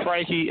Paul, vote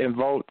Frankie, and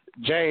vote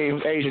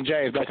James, Asian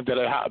James, back into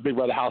the Big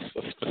Brother house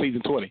for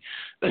season 20.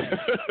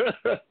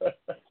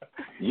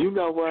 You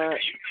know what?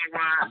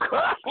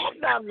 I'm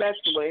not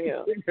messing with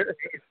him.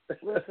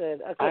 Listen,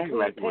 a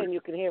complete pin, you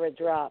can hear it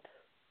drop.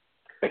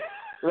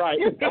 Right.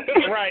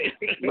 Right.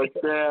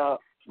 Michelle,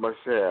 vote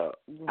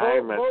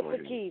for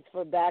Keith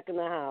for back in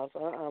the house.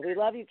 We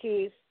love you,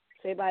 Keith.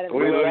 Say bye to me.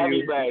 We love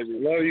you, baby.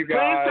 Love you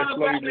guys.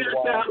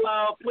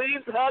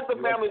 Please hug the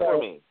family for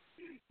me.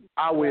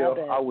 I will.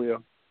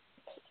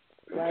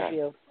 Love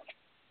you.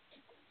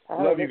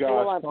 Love you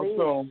guys. Come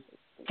soon.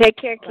 Take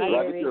care, Keith.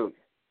 Love you too.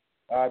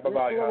 All right,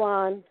 bye-bye.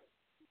 LaWon.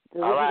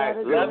 All right,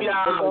 love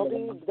y'all.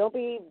 Don't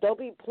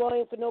be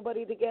ploying for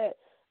nobody to get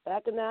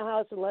back in that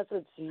house unless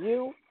it's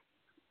you,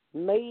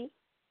 me,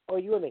 or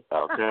you and me.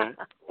 Okay.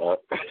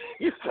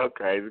 You're so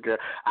crazy, girl.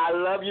 I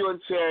love you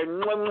and Cherry.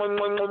 Mwah, mwah,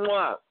 mwah,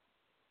 mwah,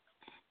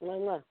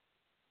 mwah.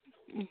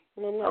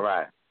 All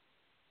right.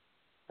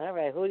 All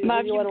right. Who do you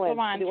love want to win?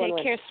 LaWon.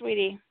 Take care,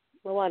 sweetie.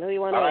 LaWon, who do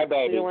you want to win? All right,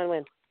 baby. Who do you want to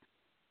win?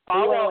 I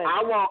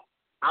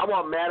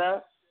want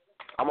Meta.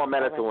 I want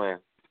Meta to win.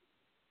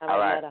 All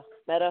right.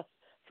 Meta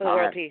for the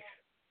world peace.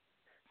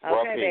 Okay,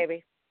 world peace.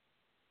 Baby.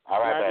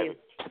 All right, love baby.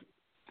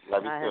 You.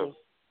 Love you Bye, too. honey.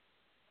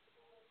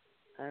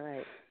 All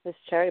right. Miss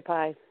Cherry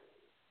Pie.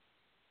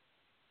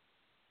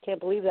 Can't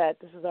believe that.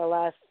 This is our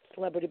last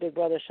Celebrity Big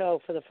Brother show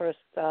for the first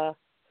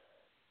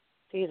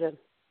season.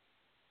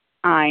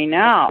 I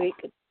know.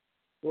 Next week,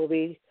 we'll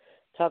be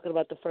talking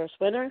about the first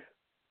winner,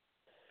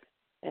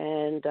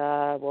 and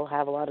we'll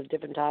have a lot of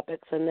different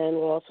topics, and then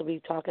we'll also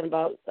be talking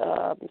about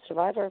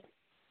Survivor.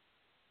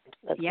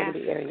 That's going to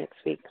be airing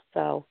next week.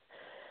 So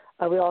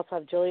we also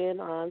have Jillian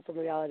on from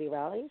Reality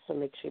Rally, so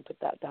make sure you put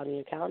that down in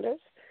your calendars.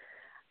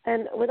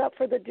 And without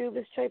further ado,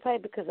 Ms. Cherry Pie,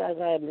 because as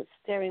I'm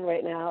staring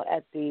right now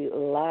at the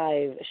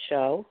live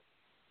show.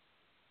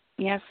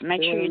 Yes,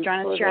 make sure you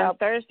join us here on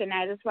Thursday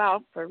night as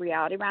well for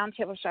Reality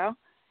Roundtable Show.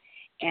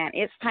 And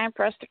it's time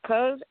for us to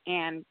close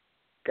and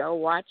go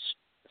watch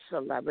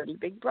Celebrity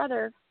Big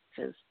Brother,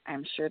 because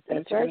I'm sure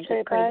things are going to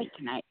get crazy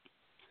tonight.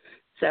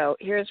 So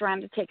here's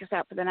Ron to take us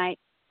out for the night.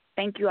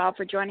 Thank you all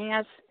for joining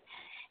us,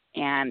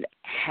 and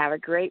have a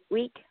great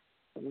week.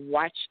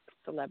 Watch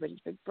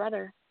Celebrity Big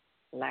Brother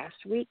last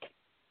week.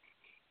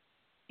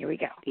 Here we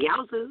go.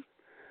 Yowzers.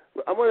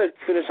 I want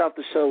to finish off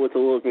the show with a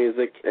little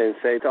music and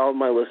say to all of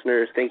my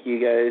listeners, thank you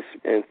guys,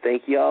 and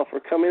thank you all for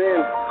coming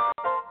in.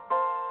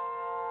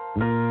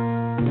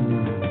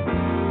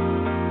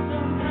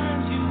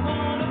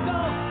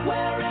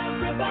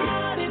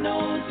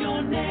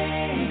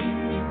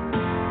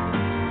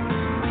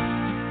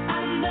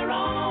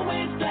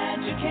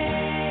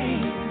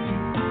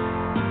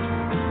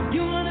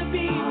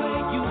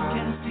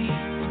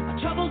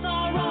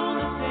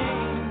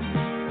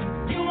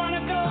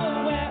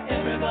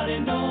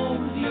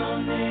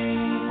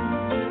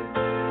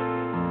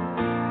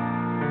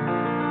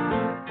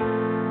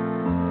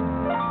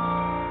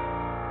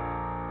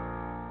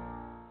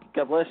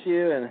 God bless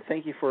you, and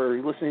thank you for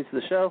listening to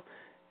the show.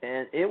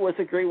 And it was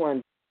a great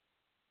one.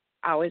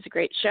 Always a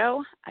great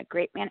show. A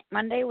great Manic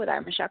Monday with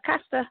our Michelle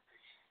Costa.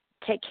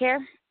 Take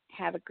care.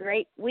 Have a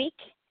great week.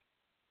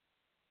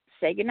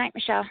 Say goodnight,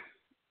 Michelle.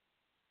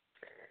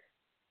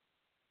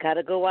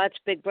 Gotta go watch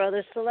Big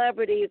Brother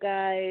Celebrity, you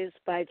guys.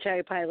 Bye,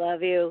 Cherry Pie.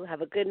 Love you.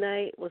 Have a good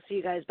night. We'll see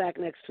you guys back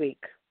next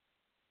week.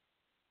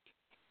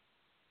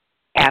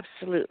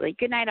 Absolutely.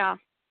 Good night, all.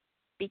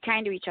 Be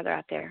kind to each other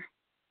out there.